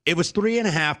it was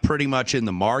 3.5 pretty much in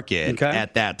the market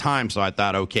at that time. So I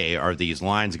thought, okay, are these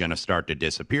lines going to start to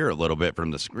disappear a little bit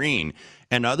from the screen?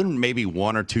 And other than maybe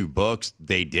one or two books,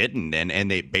 they didn't. And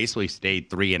they basically stayed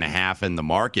 3.5 in the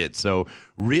market. So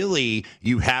really,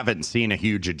 you haven't seen a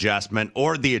huge adjustment,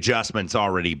 or the adjustment's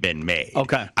already been made.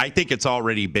 Okay. I think it's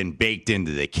already been baked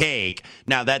into the cake.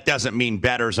 Now, that doesn't mean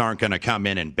bettors aren't going to come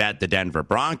in and bet the Denver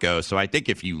Broncos. So I think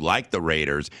if you like the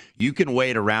Raiders, you can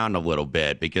wait around a little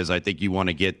bit, because I think you want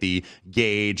to get the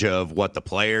gauge of what the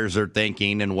players are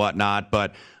thinking and whatnot.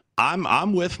 But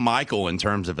I'm with Michael in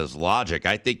terms of his logic.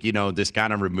 I think, this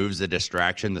kind of removes the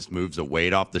distraction. This moves the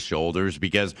weight off the shoulders,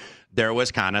 because there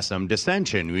was kind of some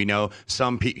dissension. We know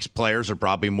some players are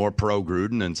probably more pro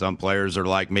Gruden, and some players are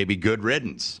like maybe good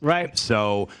riddance. Right.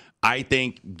 So I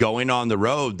think going on the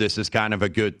road, this is kind of a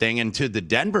good thing. And to the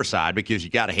Denver side, because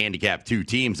you got to handicap two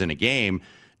teams in a game,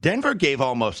 Denver gave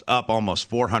almost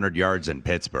 400 yards in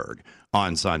Pittsburgh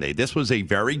on Sunday. This was a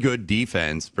very good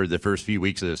defense for the first few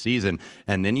weeks of the season.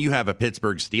 And then you have a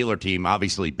Pittsburgh Steelers team.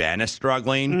 Obviously, Ben is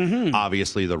struggling. Mm-hmm.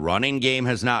 Obviously, the running game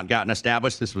has not gotten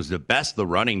established. This was the best the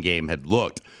running game had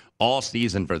looked all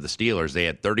season for the Steelers. They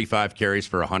had 35 carries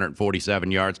for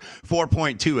 147 yards,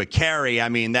 4.2 a carry. I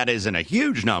mean, that isn't a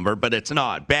huge number, but it's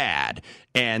not bad.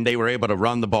 And they were able to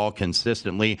run the ball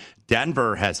consistently.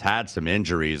 Denver has had some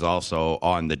injuries also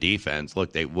on the defense.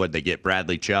 Look, they get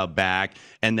Bradley Chubb back,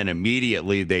 and then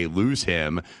immediately they lose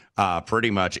him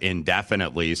pretty much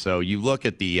indefinitely. So you look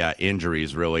at the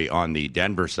injuries really on the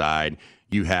Denver side.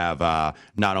 You have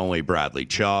not only Bradley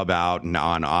Chubb out and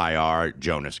on IR,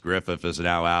 Jonas Griffith is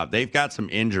now out. They've got some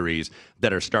injuries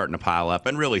that are starting to pile up,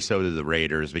 and really so do the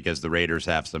Raiders, because the Raiders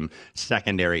have some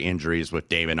secondary injuries with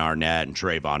Damon Arnett and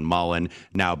Trayvon Mullen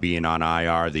now being on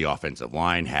IR. The offensive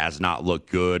line has not looked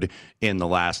good in the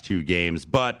last two games,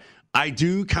 but I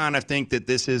do kind of think that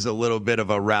this is a little bit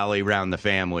of a rally around the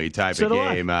family type of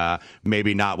game.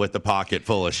 Maybe not with the pocket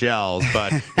full of shells,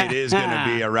 but it is going to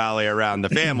be a rally around the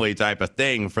family type of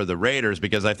thing for the Raiders,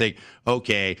 because I think,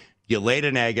 okay, you laid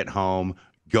an egg at home,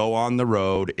 go on the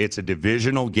road. It's a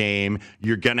divisional game.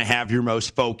 You're going to have your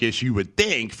most focus, you would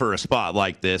think, for a spot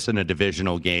like this in a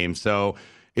divisional game. So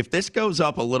if this goes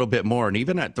up a little bit more, and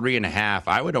even at 3.5,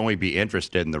 I would only be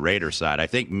interested in the Raiders side. I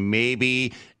think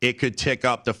maybe it could tick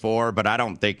up to 4, but I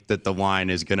don't think that the line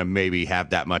is going to maybe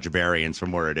have that much variance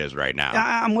from where it is right now.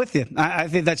 I'm with you. I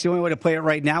think that's the only way to play it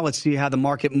right now. Let's see how the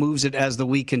market moves it as the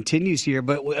week continues here.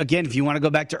 But again, if you want to go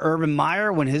back to Urban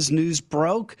Meyer, when his news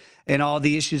broke and all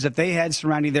the issues that they had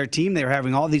surrounding their team, they were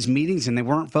having all these meetings and they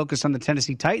weren't focused on the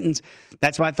Tennessee Titans.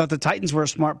 That's why I thought the Titans were a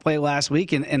smart play last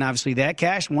week. And obviously that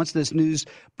cashed. Once this news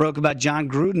broke about John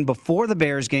Gruden before the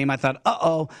Bears game, I thought,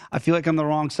 I feel like I'm the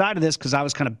wrong side of this, because I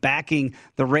was kind of backing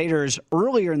the Raiders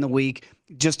earlier in the week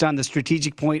just on the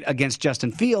strategic point against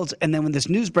Justin Fields. And then when this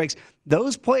news breaks,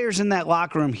 those players in that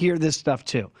locker room hear this stuff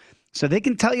too. So they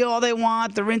can tell you all they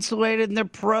want. They're insulated and they're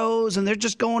pros and they're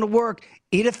just going to work.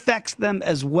 It affects them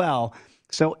as well.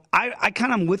 So I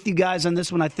kind of am with you guys on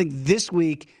this one. I think this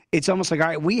week it's almost like, all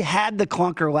right, we had the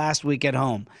clunker last week at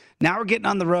home. Now we're getting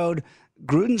on the road.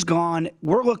 Gruden's gone.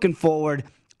 We're looking forward.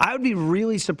 I would be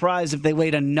really surprised if they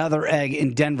laid another egg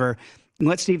in Denver.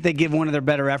 Let's see if they give one of their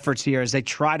better efforts here as they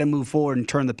try to move forward and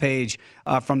turn the page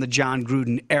from the John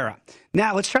Gruden era.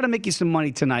 Now, let's try to make you some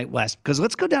money tonight, Wes, because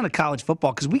let's go down to college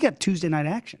football, because we got Tuesday night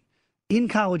action in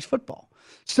college football.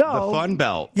 So the Fun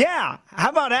Belt. Yeah. How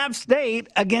about App State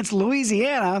against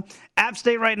Louisiana? App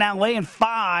State right now laying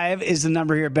 5 is the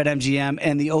number here at BetMGM,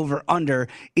 and the over-under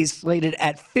is slated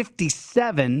at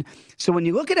 57. So when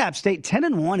you look at App State,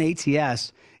 10-1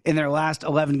 ATS in their last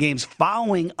 11 games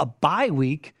following a bye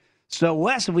week. So,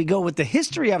 Wes, if we go with the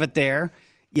history of it there,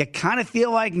 you kind of feel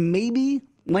like maybe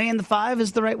laying the 5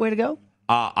 is the right way to go?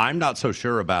 I'm not so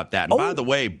sure about that. And by the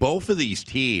way, both of these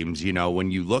teams,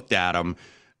 when you looked at them,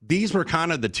 these were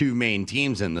kind of the two main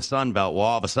teams in the Sun Belt. Well,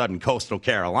 all of a sudden, Coastal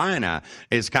Carolina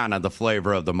is kind of the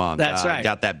flavor of the month. That's right.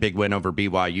 Got that big win over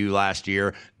BYU last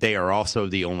year. They are also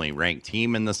the only ranked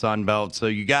team in the Sun Belt. So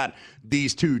you got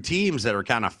these two teams that are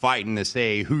kind of fighting to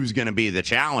say who's going to be the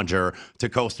challenger to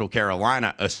Coastal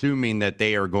Carolina, assuming that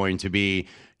they are going to be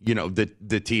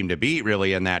the team to beat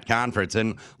really in that conference.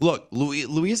 And look,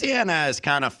 Louisiana has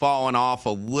kind of fallen off a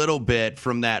little bit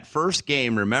from that first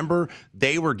game. Remember,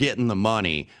 they were getting the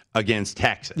money against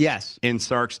Texas. Yes. In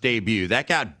Sark's debut. That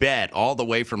got bet all the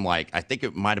way from I think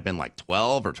it might have been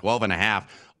 12 or 12 and a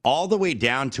half, all the way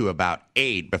down to about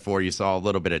 8 before you saw a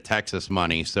little bit of Texas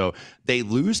money. So they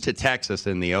lose to Texas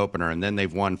in the opener, and then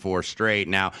they've won 4 straight.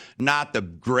 Now, not the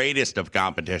greatest of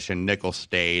competition. Nicholls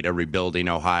State, a rebuilding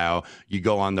Ohio. You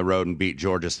go on the road and beat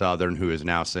Georgia Southern, who has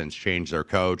now since changed their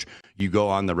coach. You go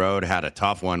on the road, had a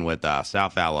tough one with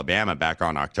South Alabama back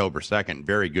on October 2nd.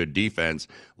 Very good defense,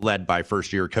 led by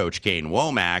first-year coach Kane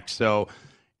Womack. So,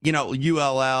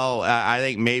 ULL, I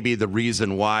think maybe the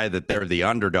reason why that they're the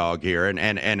underdog here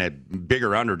and a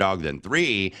bigger underdog than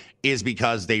 3 is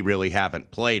because they really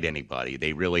haven't played anybody.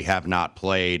 They really have not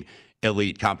played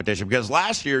elite competition. Because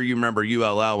last year, you remember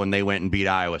ULL when they went and beat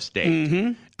Iowa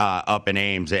State up in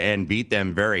Ames and beat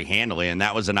them very handily. And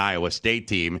that was an Iowa State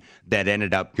team that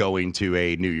ended up going to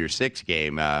a New Year's Six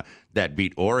game that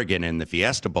beat Oregon in the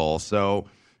Fiesta Bowl. So,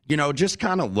 just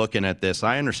kind of looking at this,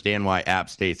 I understand why App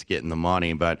State's getting the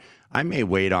money, but I may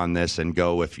wait on this and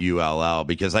go with ULL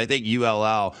because I think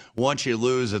ULL, once you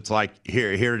lose, it's like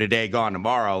here today, gone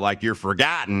tomorrow. Like you're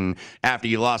forgotten after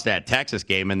you lost that Texas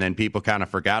game, and then people kind of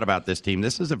forgot about this team.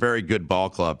 This is a very good ball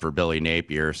club for Billy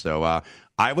Napier, so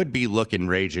I would be looking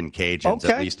Ragin' Cajuns,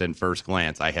 at least in first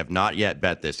glance. I have not yet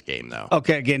bet this game, though.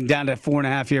 Okay, again, down to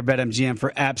 4.5 here, BetMGM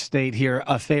for App State here,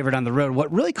 a favorite on the road.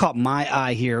 What really caught my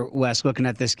eye here, Wes, looking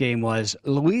at this game was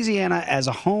Louisiana as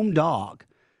a home dog.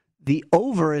 The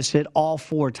over is hit all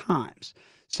 4 times.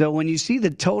 So when you see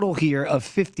the total here of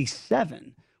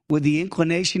 57, with the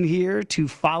inclination here to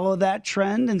follow that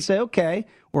trend and say, okay,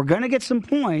 we're going to get some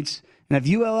points, and if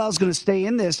ULL is going to stay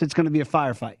in this, it's going to be a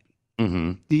firefight.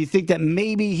 Mm-hmm. Do you think that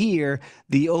maybe here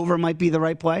the over might be the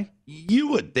right play? You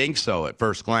would think so at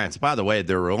first glance. By the way,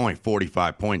 there were only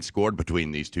 45 points scored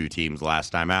between these two teams last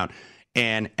time out.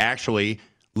 And actually,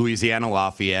 Louisiana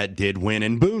Lafayette did win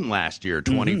in Boone last year,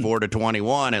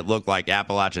 24-21. It looked like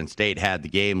Appalachian State had the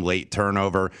game, late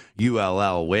turnover.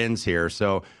 ULL wins here.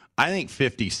 So I think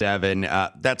 57,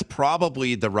 that's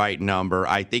probably the right number.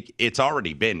 I think it's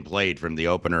already been played from the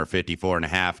opener of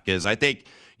 54.5 because I think,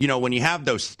 when you have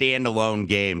those standalone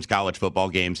games, college football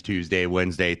games, Tuesday,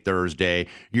 Wednesday, Thursday,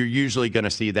 you're usually going to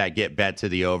see that get bet to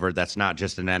the over. That's not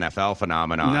just an NFL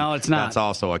phenomenon. No, it's not. That's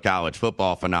also a college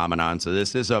football phenomenon. So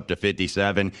this is up to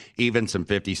 57, even some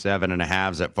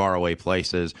 57.5s at faraway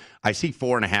places. I see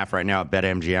 4.5 right now at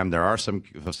BetMGM. There are some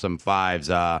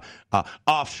 5s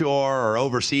offshore or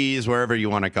overseas, wherever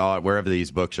you want to call it, wherever these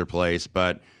books are placed.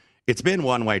 But it's been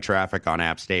one-way traffic on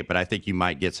App State, but I think you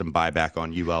might get some buyback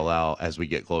on ULL as we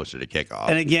get closer to kickoff.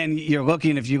 And again,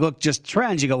 if you look just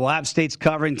trends, you go, well, App State's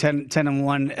covering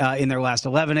 10-1 in their last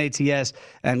 11 ATS,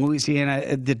 and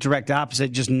Louisiana, the direct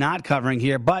opposite, just not covering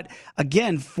here. But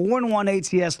again,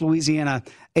 4-1 ATS, Louisiana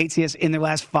ATS in their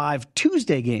last 5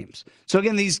 Tuesday games. So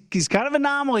again, these kind of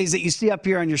anomalies that you see up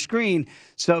here on your screen,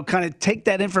 so kind of take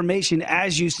that information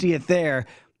as you see it there.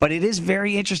 But it is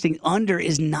very interesting. Under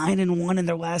is 9-1 in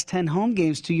their last 10 home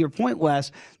games. To your point,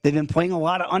 Wes, they've been playing a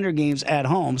lot of under games at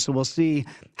home. So we'll see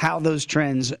how those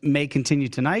trends may continue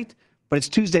tonight. But it's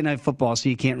Tuesday Night Football, so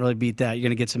you can't really beat that. You're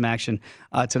going to get some action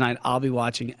tonight. I'll be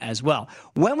watching as well.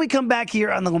 When we come back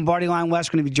here on the Lombardi Line, Wes,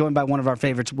 we're going to be joined by one of our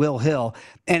favorites, Will Hill.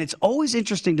 And it's always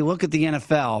interesting to look at the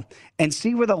NFL and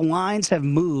see where the lines have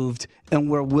moved and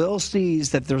where Will sees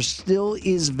that there still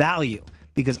is value.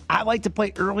 Because I like to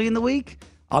play early in the week.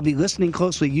 I'll be listening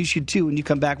closely. You should, too, when you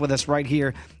come back with us right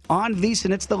here on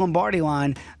VSiN. It's the Lombardi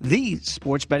Line, the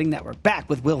Sports Betting Network. Back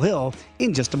with Will Hill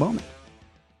in just a moment.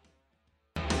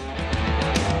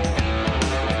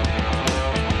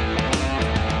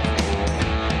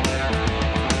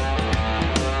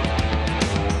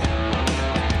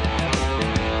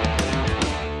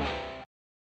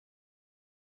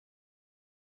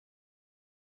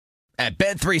 At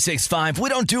Bet365, we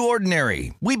don't do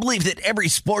ordinary. We believe that every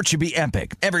sport should be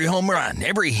epic. Every home run,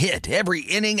 every hit, every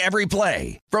inning, every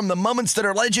play. From the moments that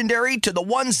are legendary to the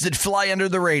ones that fly under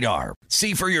the radar.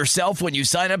 See for yourself when you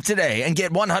sign up today and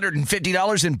get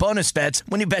 $150 in bonus bets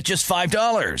when you bet just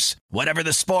 $5. Whatever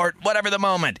the sport, whatever the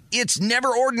moment, it's never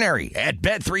ordinary at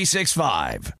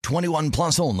Bet365. 21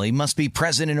 plus only. Must be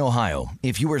present in Ohio.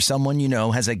 If you or someone you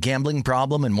know has a gambling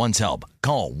problem and wants help,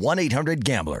 call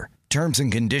 1-800-GAMBLER. Terms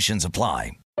and conditions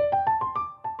apply.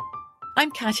 I'm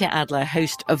Katya Adler,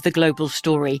 host of The Global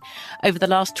Story. Over the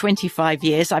last 25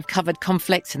 years, I've covered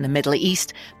conflicts in the Middle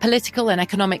East, political and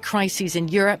economic crises in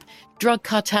Europe, drug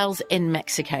cartels in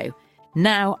Mexico.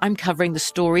 Now I'm covering the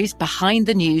stories behind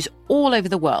the news all over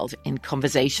the world in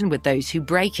conversation with those who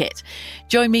break it.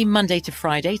 Join me Monday to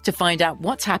Friday to find out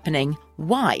what's happening,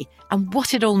 why, and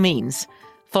what it all means.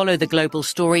 Follow The Global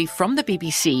Story from the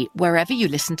BBC wherever you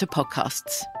listen to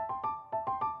podcasts.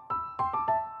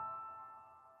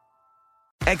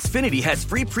 Xfinity has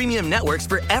free premium networks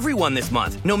for everyone this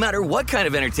month, no matter what kind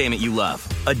of entertainment you love.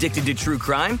 Addicted to true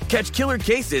crime? Catch killer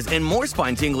cases and more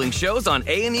spine-tingling shows on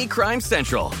A&E Crime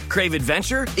Central. Crave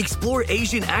adventure? Explore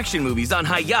Asian action movies on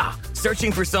Hi-YAH.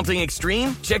 Searching for something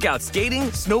extreme? Check out skating,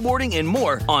 snowboarding, and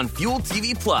more on Fuel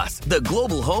TV Plus, the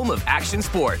global home of action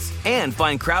sports. And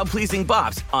find crowd-pleasing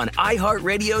bops on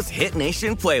iHeartRadio's Hit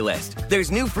Nation playlist. There's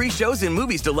new free shows and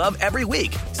movies to love every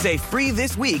week. Say free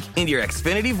this week in your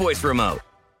Xfinity voice remote.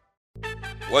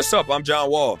 What's up? I'm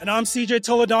John Wall. And I'm CJ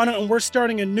Toledano, and we're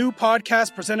starting a new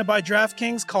podcast presented by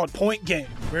DraftKings called Point Game.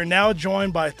 We're now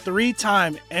joined by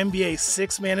three-time NBA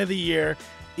Sixth Man of the Year,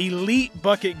 elite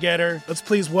bucket getter. Let's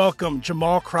please welcome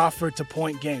Jamal Crawford to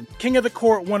Point Game. King of the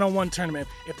Court one-on-one tournament.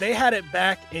 If they had it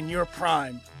back in your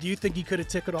prime, do you think you could have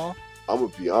took it all? I'm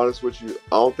going to be honest with you.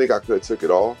 I don't think I could have took it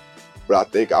all, but I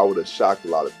think I would have shocked a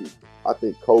lot of people. I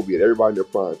think Kobe and everybody in their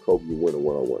prime, Kobe would win a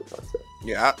one-on-one contest.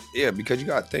 Yeah, because you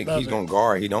got to think he's going to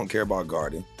guard. He don't care about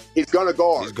guarding. He's going to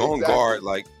guard. He's going to guard.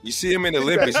 Like, you see him in the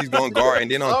Olympics, he's going to guard.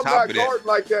 And then on top of that. I'm not guarding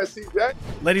like that, CJ.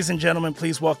 Ladies and gentlemen,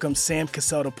 please welcome Sam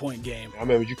Cassell to Point Game. I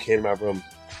remember you came to my room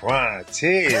crying,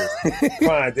 tears,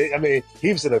 crying. I mean,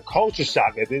 he was in a culture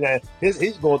shock. And then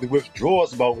he's going through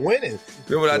withdrawals about winning.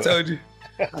 Remember what I told you?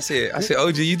 I said,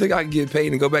 OG, you think I can get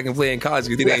paid and go back and play in college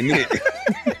because it ain't it?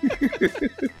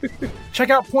 Check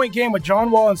out Point Game with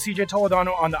John Wall and CJ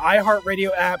Toledano on the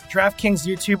iHeartRadio app, DraftKings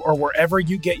YouTube, or wherever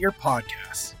you get your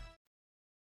podcasts.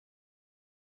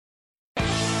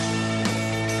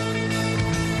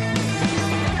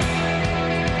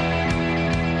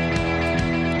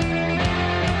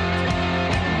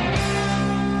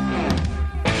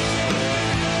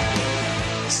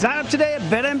 Sign up today at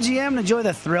BetMGM and enjoy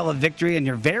the thrill of victory in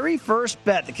your very first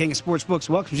bet. The King of Sportsbooks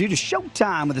welcomes you to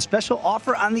Showtime with a special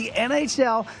offer on the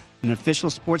NHL, an official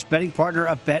sports betting partner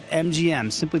of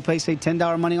BetMGM. Simply place a $10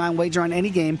 moneyline wager on any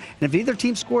game, and if either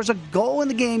team scores a goal in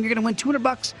the game, you're going to win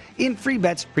 $200 in free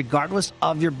bets, regardless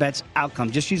of your bet's outcome.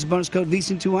 Just use the bonus code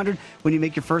VSIN200 when you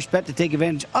make your first bet to take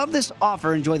advantage of this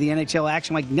offer. Enjoy the NHL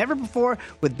action like never before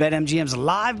with BetMGM's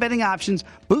live betting options,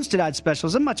 boosted odds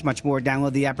specials, and much, much more.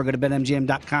 Download the app or go to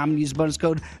BetMGM.com and use the bonus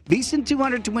code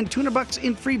VSIN200 to win $200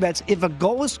 in free bets if a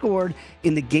goal is scored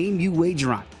in the game you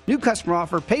wager on. New customer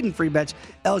offer, paid in free bets.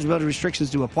 Eligibility restrictions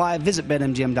do apply. Visit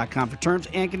BetMGM.com for terms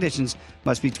and conditions.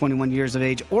 Must be 21 years of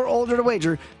age or older to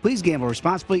wager. Please gamble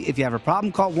responsibly. If you have a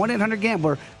problem, call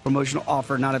 1-800-GAMBLER. Promotional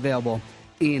offer not available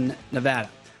in Nevada.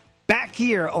 Back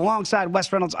here alongside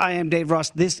Wes Reynolds, I am Dave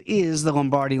Ross. This is the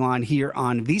Lombardi Line here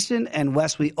on VSiN. And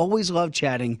Wes, we always love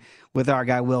chatting with our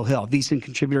guy, Will Hill, VSiN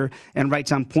contributor and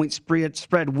writes on Point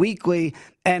Spread Weekly.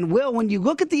 And Will, when you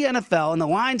look at the NFL and the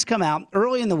lines come out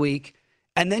early in the week,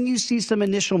 and then you see some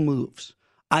initial moves,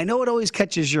 I know it always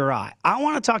catches your eye. I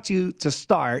want to talk to you to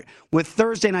start with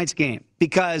Thursday night's game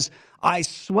because I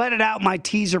sweated out my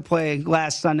teaser play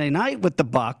last Sunday night with the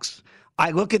Bucs.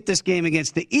 I look at this game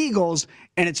against the Eagles,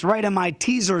 and it's right in my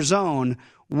teaser zone.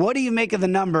 What do you make of the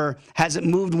number? Has it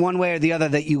moved one way or the other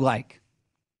that you like?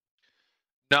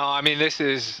 No, I mean, this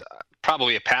is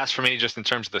probably a pass for me just in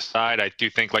terms of the side. I do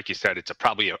think, like you said, it's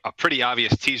probably a pretty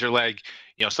obvious teaser leg.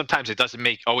 You know, sometimes it doesn't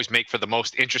always make for the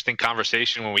most interesting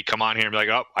conversation when we come on here and be like,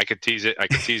 oh, I could tease it, you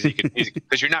could tease it.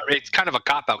 Because it's kind of a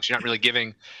cop-out because you're not really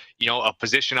giving, a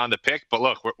position on the pick. But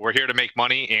look, we're here to make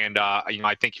money. And,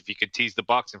 I think if you could tease the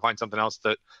Bucs and find something else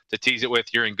to tease it with,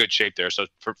 you're in good shape there. So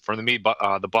for me,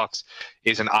 the Bucs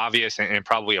is an obvious and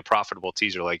probably a profitable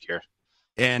teaser leg here.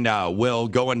 And we'll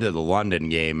go into the London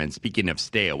game. And speaking of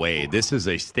stay away, this is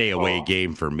a stay away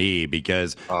game for me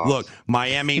because, look,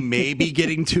 Miami may be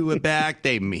getting to it back.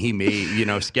 He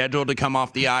may, scheduled to come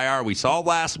off the IR. We saw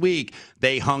last week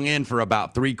they hung in for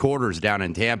about 3 quarters down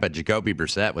in Tampa. Jacoby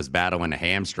Brissett was battling a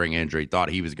hamstring injury, thought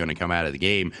he was going to come out of the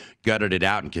game, gutted it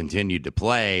out and continued to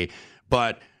play.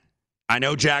 But I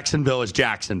know Jacksonville is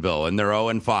Jacksonville, and they're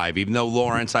 0-5. Even though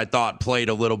Lawrence, I thought, played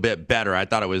a little bit better. I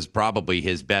thought it was probably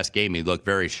his best game. He looked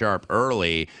very sharp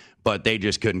early, but they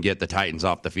just couldn't get the Titans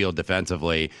off the field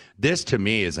defensively. This, to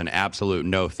me, is an absolute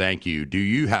no thank you. Do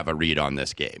you have a read on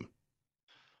this game?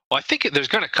 Well, I think there's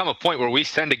going to come a point where we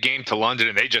send a game to London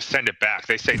and they just send it back.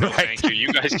 They say, no, thank you.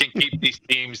 You guys can keep these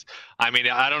teams. I mean,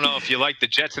 I don't know if you like the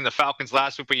Jets and the Falcons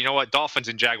last week, but you know what? Dolphins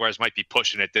and Jaguars might be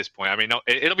pushing at this point. I mean, no,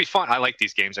 it'll be fun. I like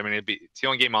these games. I mean, it's the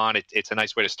only game on. It's a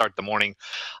nice way to start the morning.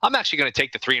 I'm actually going to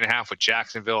take the 3.5 with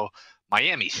Jacksonville.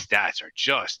 Miami's stats are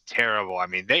just terrible. I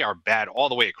mean, they are bad all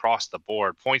the way across the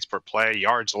board. Points per play,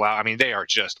 yards allowed. I mean, they are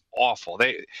just awful.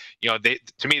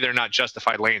 To me, they're not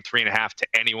justified laying 3.5 to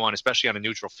anyone, especially on a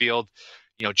neutral field.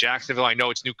 Jacksonville, I know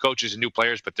it's new coaches and new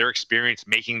players, but they're experienced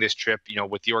making this trip,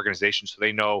 with the organization, so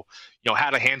they know,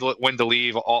 how to handle it, when to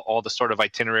leave, all the sort of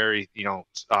itinerary,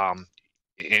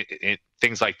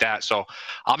 things like that. So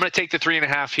I'm going to take the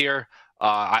 3.5 here.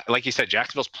 Like you said,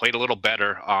 Jacksonville's played a little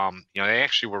better. They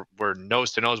actually were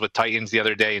nose to nose with Titans the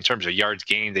other day in terms of yards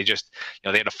gained. They just,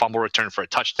 they had a fumble return for a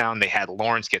touchdown. They had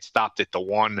Lawrence get stopped at the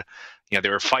 1. They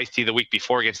were feisty the week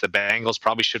before against the Bengals.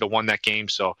 Probably should have won that game.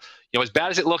 So, as bad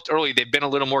as it looked early, they've been a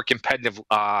little more competitive,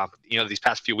 these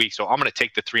past few weeks. So I'm going to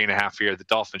take the 3.5 here. The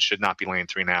Dolphins should not be laying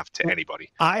 3.5 to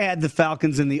anybody. I had the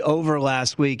Falcons in the over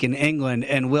last week in England,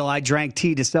 and I drank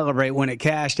tea to celebrate when it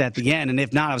cashed at the end. And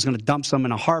if not, I was going to dump some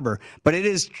in a harbor. But it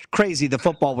is crazy, the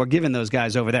football we're giving those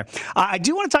guys over there. I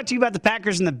do want to talk to you about the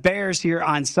Packers and the Bears here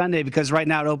on Sunday, because right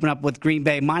now it opened up with Green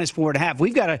Bay -4.5.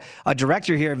 We've got a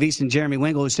director here at VSiN, Jeremy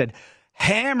Wingle, who said,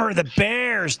 hammer the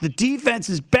Bears. The defense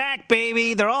is back,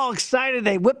 baby. They're all excited.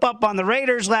 They whip up on the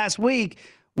Raiders last week.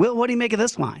 Will, what do you make of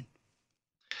this line?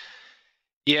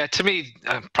 Yeah, to me,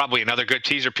 probably another good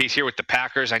teaser piece here with the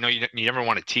Packers. I know you never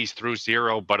want to tease through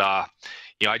 0, but I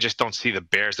just don't see the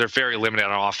Bears. They're very limited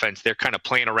on offense. They're kind of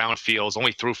playing around fields,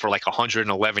 only threw for like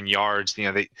 111 yards.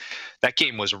 That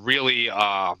game was really,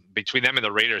 between them and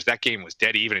the Raiders, that game was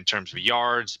dead even in terms of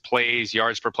yards, plays,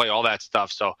 yards per play, all that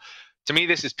stuff. So, to me,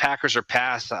 this is Packers or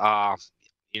pass.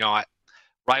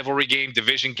 Rivalry game,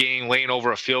 division game, laying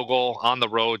over a field goal on the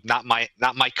road. Not my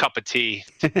cup of tea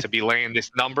to be laying this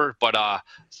number, but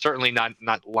certainly not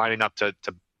lining up to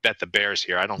bet the Bears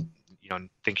here. I don't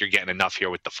think you're getting enough here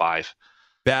with the 5.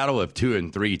 Battle of 2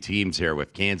 and 3 teams here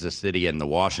with Kansas City and the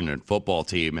Washington football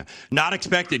team. Not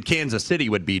expected Kansas City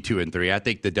would be 2 and 3. I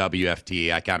think the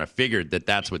WFT, I kind of figured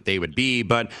that's what they would be,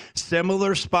 but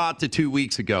similar spot to 2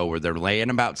 weeks ago where they're laying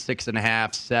about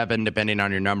 6.5, 7, depending on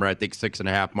your number. I think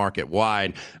 6.5 market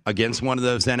wide against one of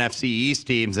those NFC East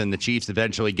teams, and the Chiefs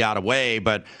eventually got away,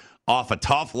 but off a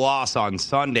tough loss on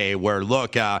Sunday where,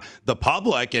 look, the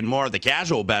public and more of the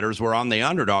casual bettors were on the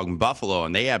underdog in Buffalo,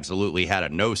 and they absolutely had a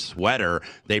no-sweater.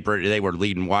 They were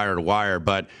leading wire to wire.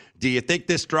 But do you think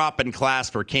this drop in class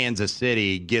for Kansas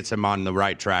City gets them on the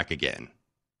right track again?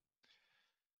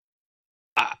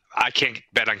 I can't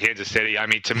bet on Kansas City. I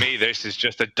mean, to me, this is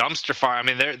just a dumpster fire. I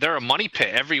mean, they're a money pit.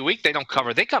 Every week they don't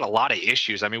cover. They got a lot of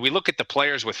issues. I mean, we look at the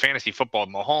players with fantasy football,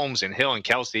 Mahomes and Hill and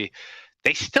Kelsey.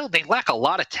 They lack a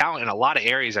lot of talent in a lot of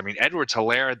areas. I mean,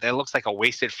 Edwards-Helaire, that looks like a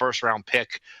wasted first-round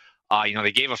pick.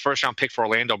 They gave a first-round pick for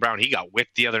Orlando Brown. He got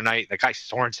whipped the other night. The guy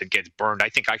Sorensen gets burned. I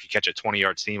think I could catch a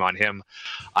 20-yard seam on him.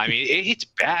 I mean, it's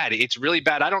bad. It's really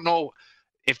bad. I don't know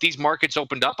if these markets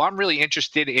opened up. I'm really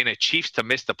interested in a Chiefs to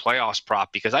miss the playoffs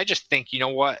prop, because I just think,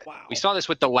 wow. We saw this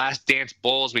with the Last Dance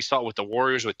Bulls. We saw it with the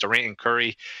Warriors with Durant and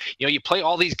Curry. You play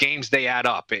all these games, they add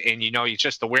up, and you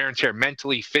just the wear and tear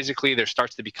mentally, physically, there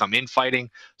starts to become infighting.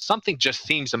 Something just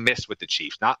seems amiss with the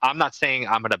Chiefs. Now, I'm not saying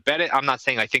I'm going to bet it. I'm not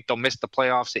saying I think they'll miss the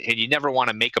playoffs, and you never want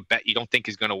to make a bet you don't think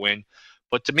is going to win.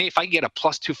 But to me, if I get a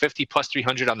plus 250, plus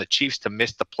 300 on the Chiefs to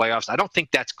miss the playoffs, I don't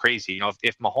think that's crazy.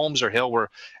 If Mahomes or Hill were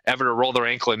ever to roll their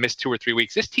ankle and miss 2 or 3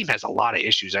 weeks, this team has a lot of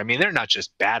issues. I mean, they're not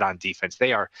just bad on defense.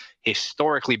 They are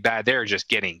historically bad. They're just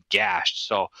getting gashed.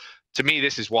 So to me,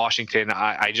 this is Washington.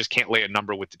 I just can't lay a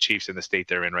number with the Chiefs in the state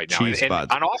they're in right now. Chiefs, and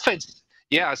on offense,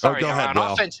 yeah, sorry. Go ahead,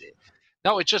 on offense,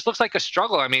 no, it just looks like a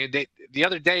struggle. I mean, the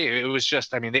other day, it was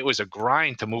just, it was a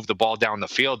grind to move the ball down the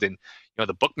field. And,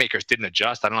 the bookmakers didn't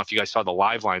adjust. I don't know if you guys saw the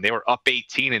live line. They were up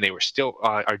 18 and they were still,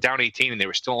 are down 18 and they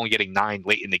were still only getting 9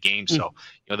 late in the game. So,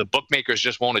 the bookmakers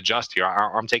just won't adjust here.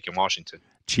 I'm taking Washington.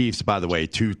 Chiefs, by the way,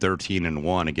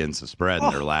 2-13-1 against the spread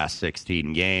in their last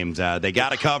 16 games. They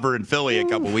got a cover in Philly a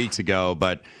couple weeks ago,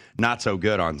 but not so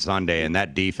good on Sunday, and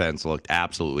that defense looked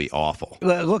absolutely awful.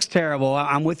 Well, it looks terrible.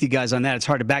 I'm with you guys on that. It's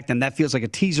hard to back them. That feels like a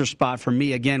teaser spot for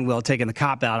me. Again, Will, taking the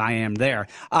cop-out, I am there.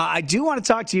 I do want to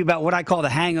talk to you about what I call the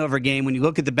hangover game when you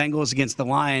look at the Bengals against the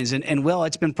Lions. And Will,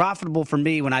 it's been profitable for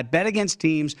me when I bet against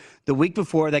teams the week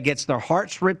before that gets their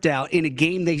hearts ripped out in a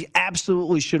game they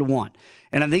absolutely should have won.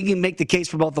 And I think you can make the case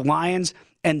for both the Lions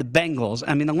and the Bengals.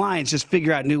 I mean, the Lions just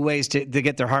figure out new ways to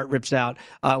get their heart ripped out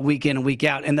week in and week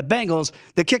out. And the Bengals,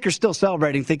 the kicker's still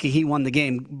celebrating, thinking he won the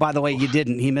game. By the way, you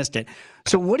didn't. He missed it.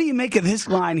 So what do you make of this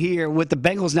line here with the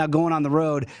Bengals now going on the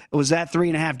road? It was at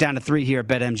 3.5 down to 3 here at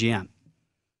BetMGM.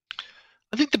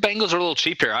 I think the Bengals are a little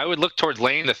cheap here. I would look towards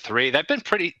laying the 3. They've been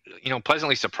pretty,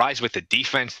 pleasantly surprised with the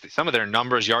defense. Some of their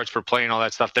numbers, yards per play and all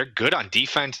that stuff, they're good on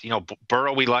defense.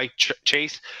 Burrow, we like.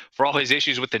 Chase, for all his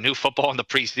issues with the new football in the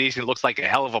preseason, looks like a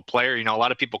hell of a player. A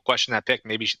lot of people question that pick.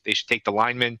 Maybe they should take the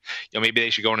lineman. Maybe they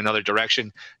should go in another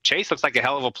direction. Chase looks like a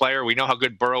hell of a player. We know how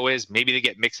good Burrow is. Maybe they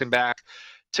get Mixon back.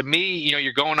 To me,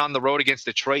 you're going on the road against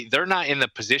Detroit. They're not in the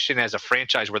position as a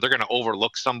franchise where they're going to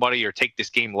overlook somebody or take this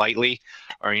game lightly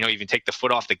or, even take the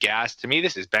foot off the gas. To me,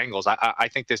 this is Bengals. I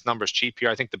think this number's cheap here.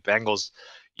 I think the Bengals,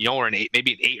 are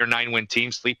maybe an 8 or 9 win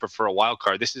team, sleeper for a wild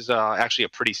card. This is actually a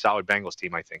pretty solid Bengals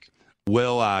team, I think.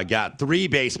 Will got 3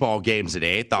 baseball games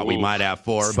today. Thought we might have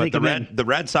 4, but the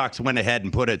Red Sox went ahead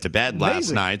and put it to bed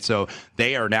last night, so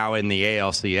they are now in the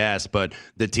ALCS. But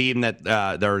the team that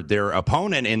their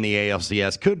opponent in the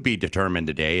ALCS could be determined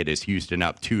today. It is Houston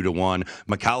up 2-1.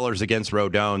 McCullers against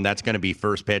Rodon. That's going to be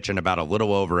first pitch in about a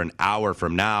little over an hour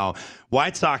from now.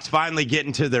 White Sox finally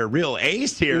getting to their real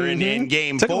ace here in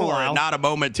Game 4. Not a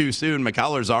moment too soon.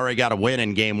 McCullers already got a win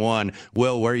in Game 1.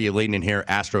 Will, where are you leaning here?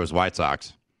 Astros, White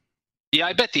Sox. Yeah,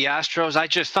 I bet the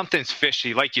Astros. Something's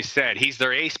fishy. Like you said, he's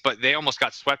their ace, but they almost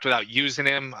got swept without using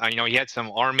him. He had some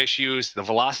arm issues. The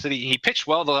velocity, he pitched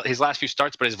well his last few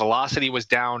starts, but his velocity was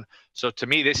down. So to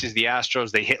me, this is the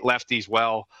Astros. They hit lefties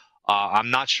well. I'm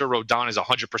not sure Rodon is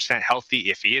 100% healthy.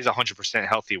 If he is 100%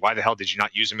 healthy, why the hell did you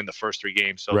not use him in the first 3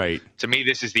 games? So to me,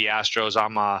 this is the Astros.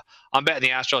 I'm betting the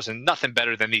Astros, and nothing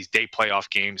better than these day playoff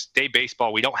games. Day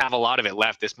baseball, we don't have a lot of it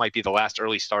left. This might be the last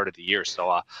early start of the year.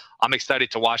 So I'm excited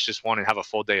to watch this one and have a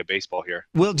full day of baseball here.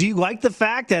 Will, do you like the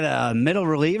fact that a middle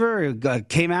reliever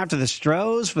came after the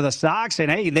Stros for the Sox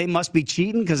and, hey, they must be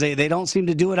cheating because they don't seem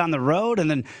to do it on the road, and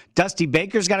then Dusty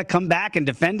Baker's got to come back and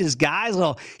defend his guys?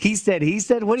 Well, he said,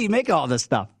 what do you make of all this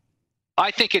stuff? I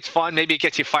think it's fun. Maybe it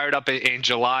gets you fired up in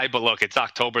July, but look, it's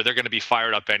October. They're going to be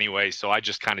fired up anyway, so I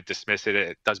just kind of dismiss it.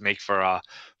 It does make for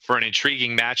an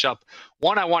intriguing matchup.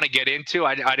 One I want to get into,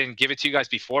 I didn't give it to you guys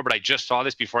before, but I just saw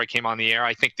this before I came on the air.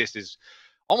 I think this is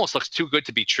almost looks too good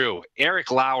to be true. Eric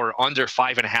Lauer under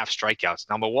 5.5 strikeouts.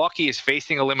 Now, Milwaukee is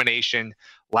facing elimination.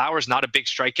 Lauer's not a big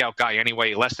strikeout guy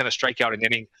anyway, less than a strikeout an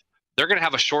inning. They're going to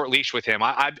have a short leash with him.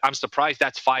 I'm surprised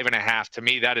that's 5.5. To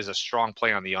me, that is a strong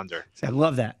play on the under. I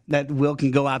love that. That Will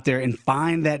can go out there and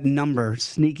find that number,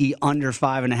 sneaky under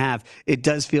 5.5. It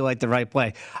does feel like the right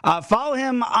play. Follow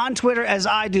him on Twitter as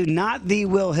I do, not the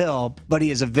Will Hill, but he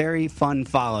is a very fun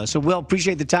follow. So, Will,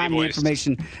 appreciate the time and the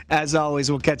information. As always,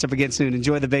 we'll catch up again soon.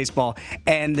 Enjoy the baseball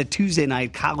and the Tuesday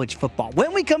night college football.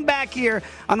 When we come back here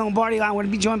on the Lombardi Line, we're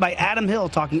going to be joined by Adam Hill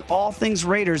talking all things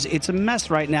Raiders. It's a mess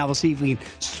right now. We'll see if we can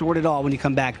sort it all when you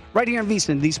come back right here on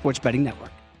VSiN, the Sports Betting Network.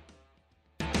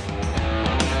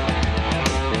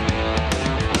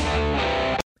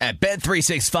 At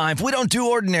Bet365, we don't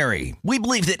do ordinary. We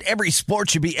believe that every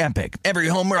sport should be epic. Every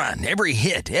home run, every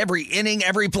hit, every inning,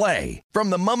 every play.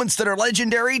 From the moments that are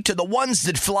legendary to the ones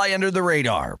that fly under the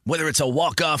radar. Whether it's a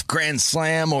walk-off grand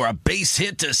slam or a base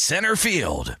hit to center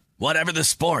field. Whatever the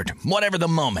sport, whatever the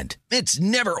moment, it's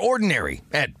never ordinary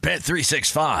at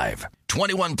Bet365.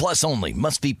 21 plus only.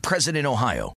 Must be present in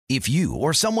Ohio. If you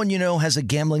or someone you know has a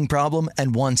gambling problem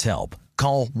and wants help,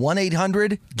 call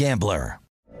 1-800-GAMBLER.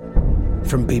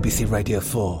 From BBC Radio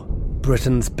 4,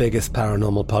 Britain's biggest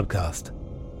paranormal podcast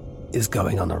is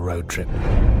going on a road trip.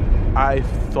 I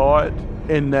thought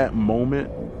in that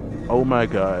moment, oh my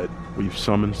God, we've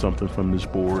summoned something from this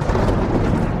board.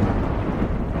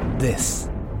 This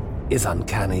is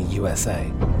Uncanny USA.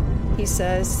 He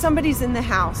says, somebody's in the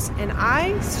house, and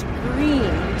I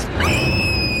screamed.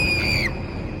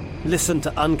 Listen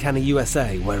to Uncanny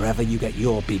USA wherever you get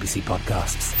your BBC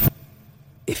podcasts,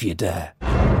 if you dare.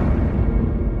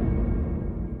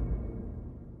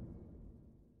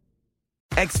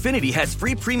 Xfinity has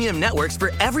free premium networks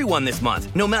for everyone this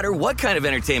month, no matter what kind of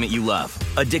entertainment you love.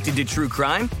 Addicted to true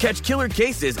crime? Catch killer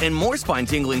cases and more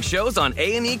spine-tingling shows on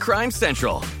A&E Crime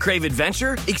Central. Crave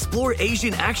adventure? Explore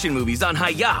Asian action movies on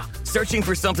Hi-YAH. Searching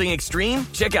for something extreme?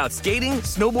 Check out skating,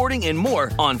 snowboarding, and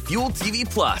more on Fuel TV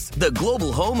Plus, the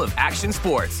global home of action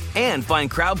sports. And find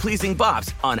crowd-pleasing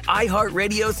bops on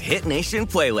iHeartRadio's Hit Nation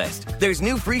playlist. There's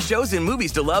new free shows and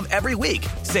movies to love every week.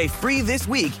 Say free this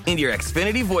week in your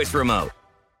Xfinity voice remote.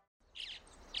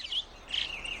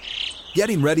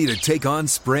 Getting ready to take on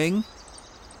spring?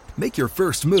 Make your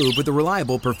first move with the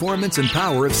reliable performance and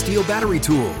power of Steel battery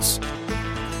tools.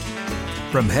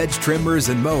 From hedge trimmers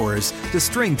and mowers to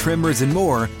string trimmers and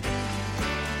more,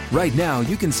 right now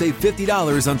you can save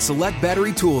 $50 on select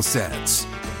battery tool sets.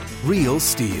 Real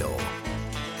Steel.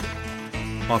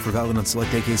 Offer valid on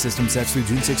select AK system sets through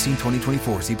June 16,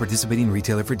 2024. See participating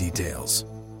retailer for details.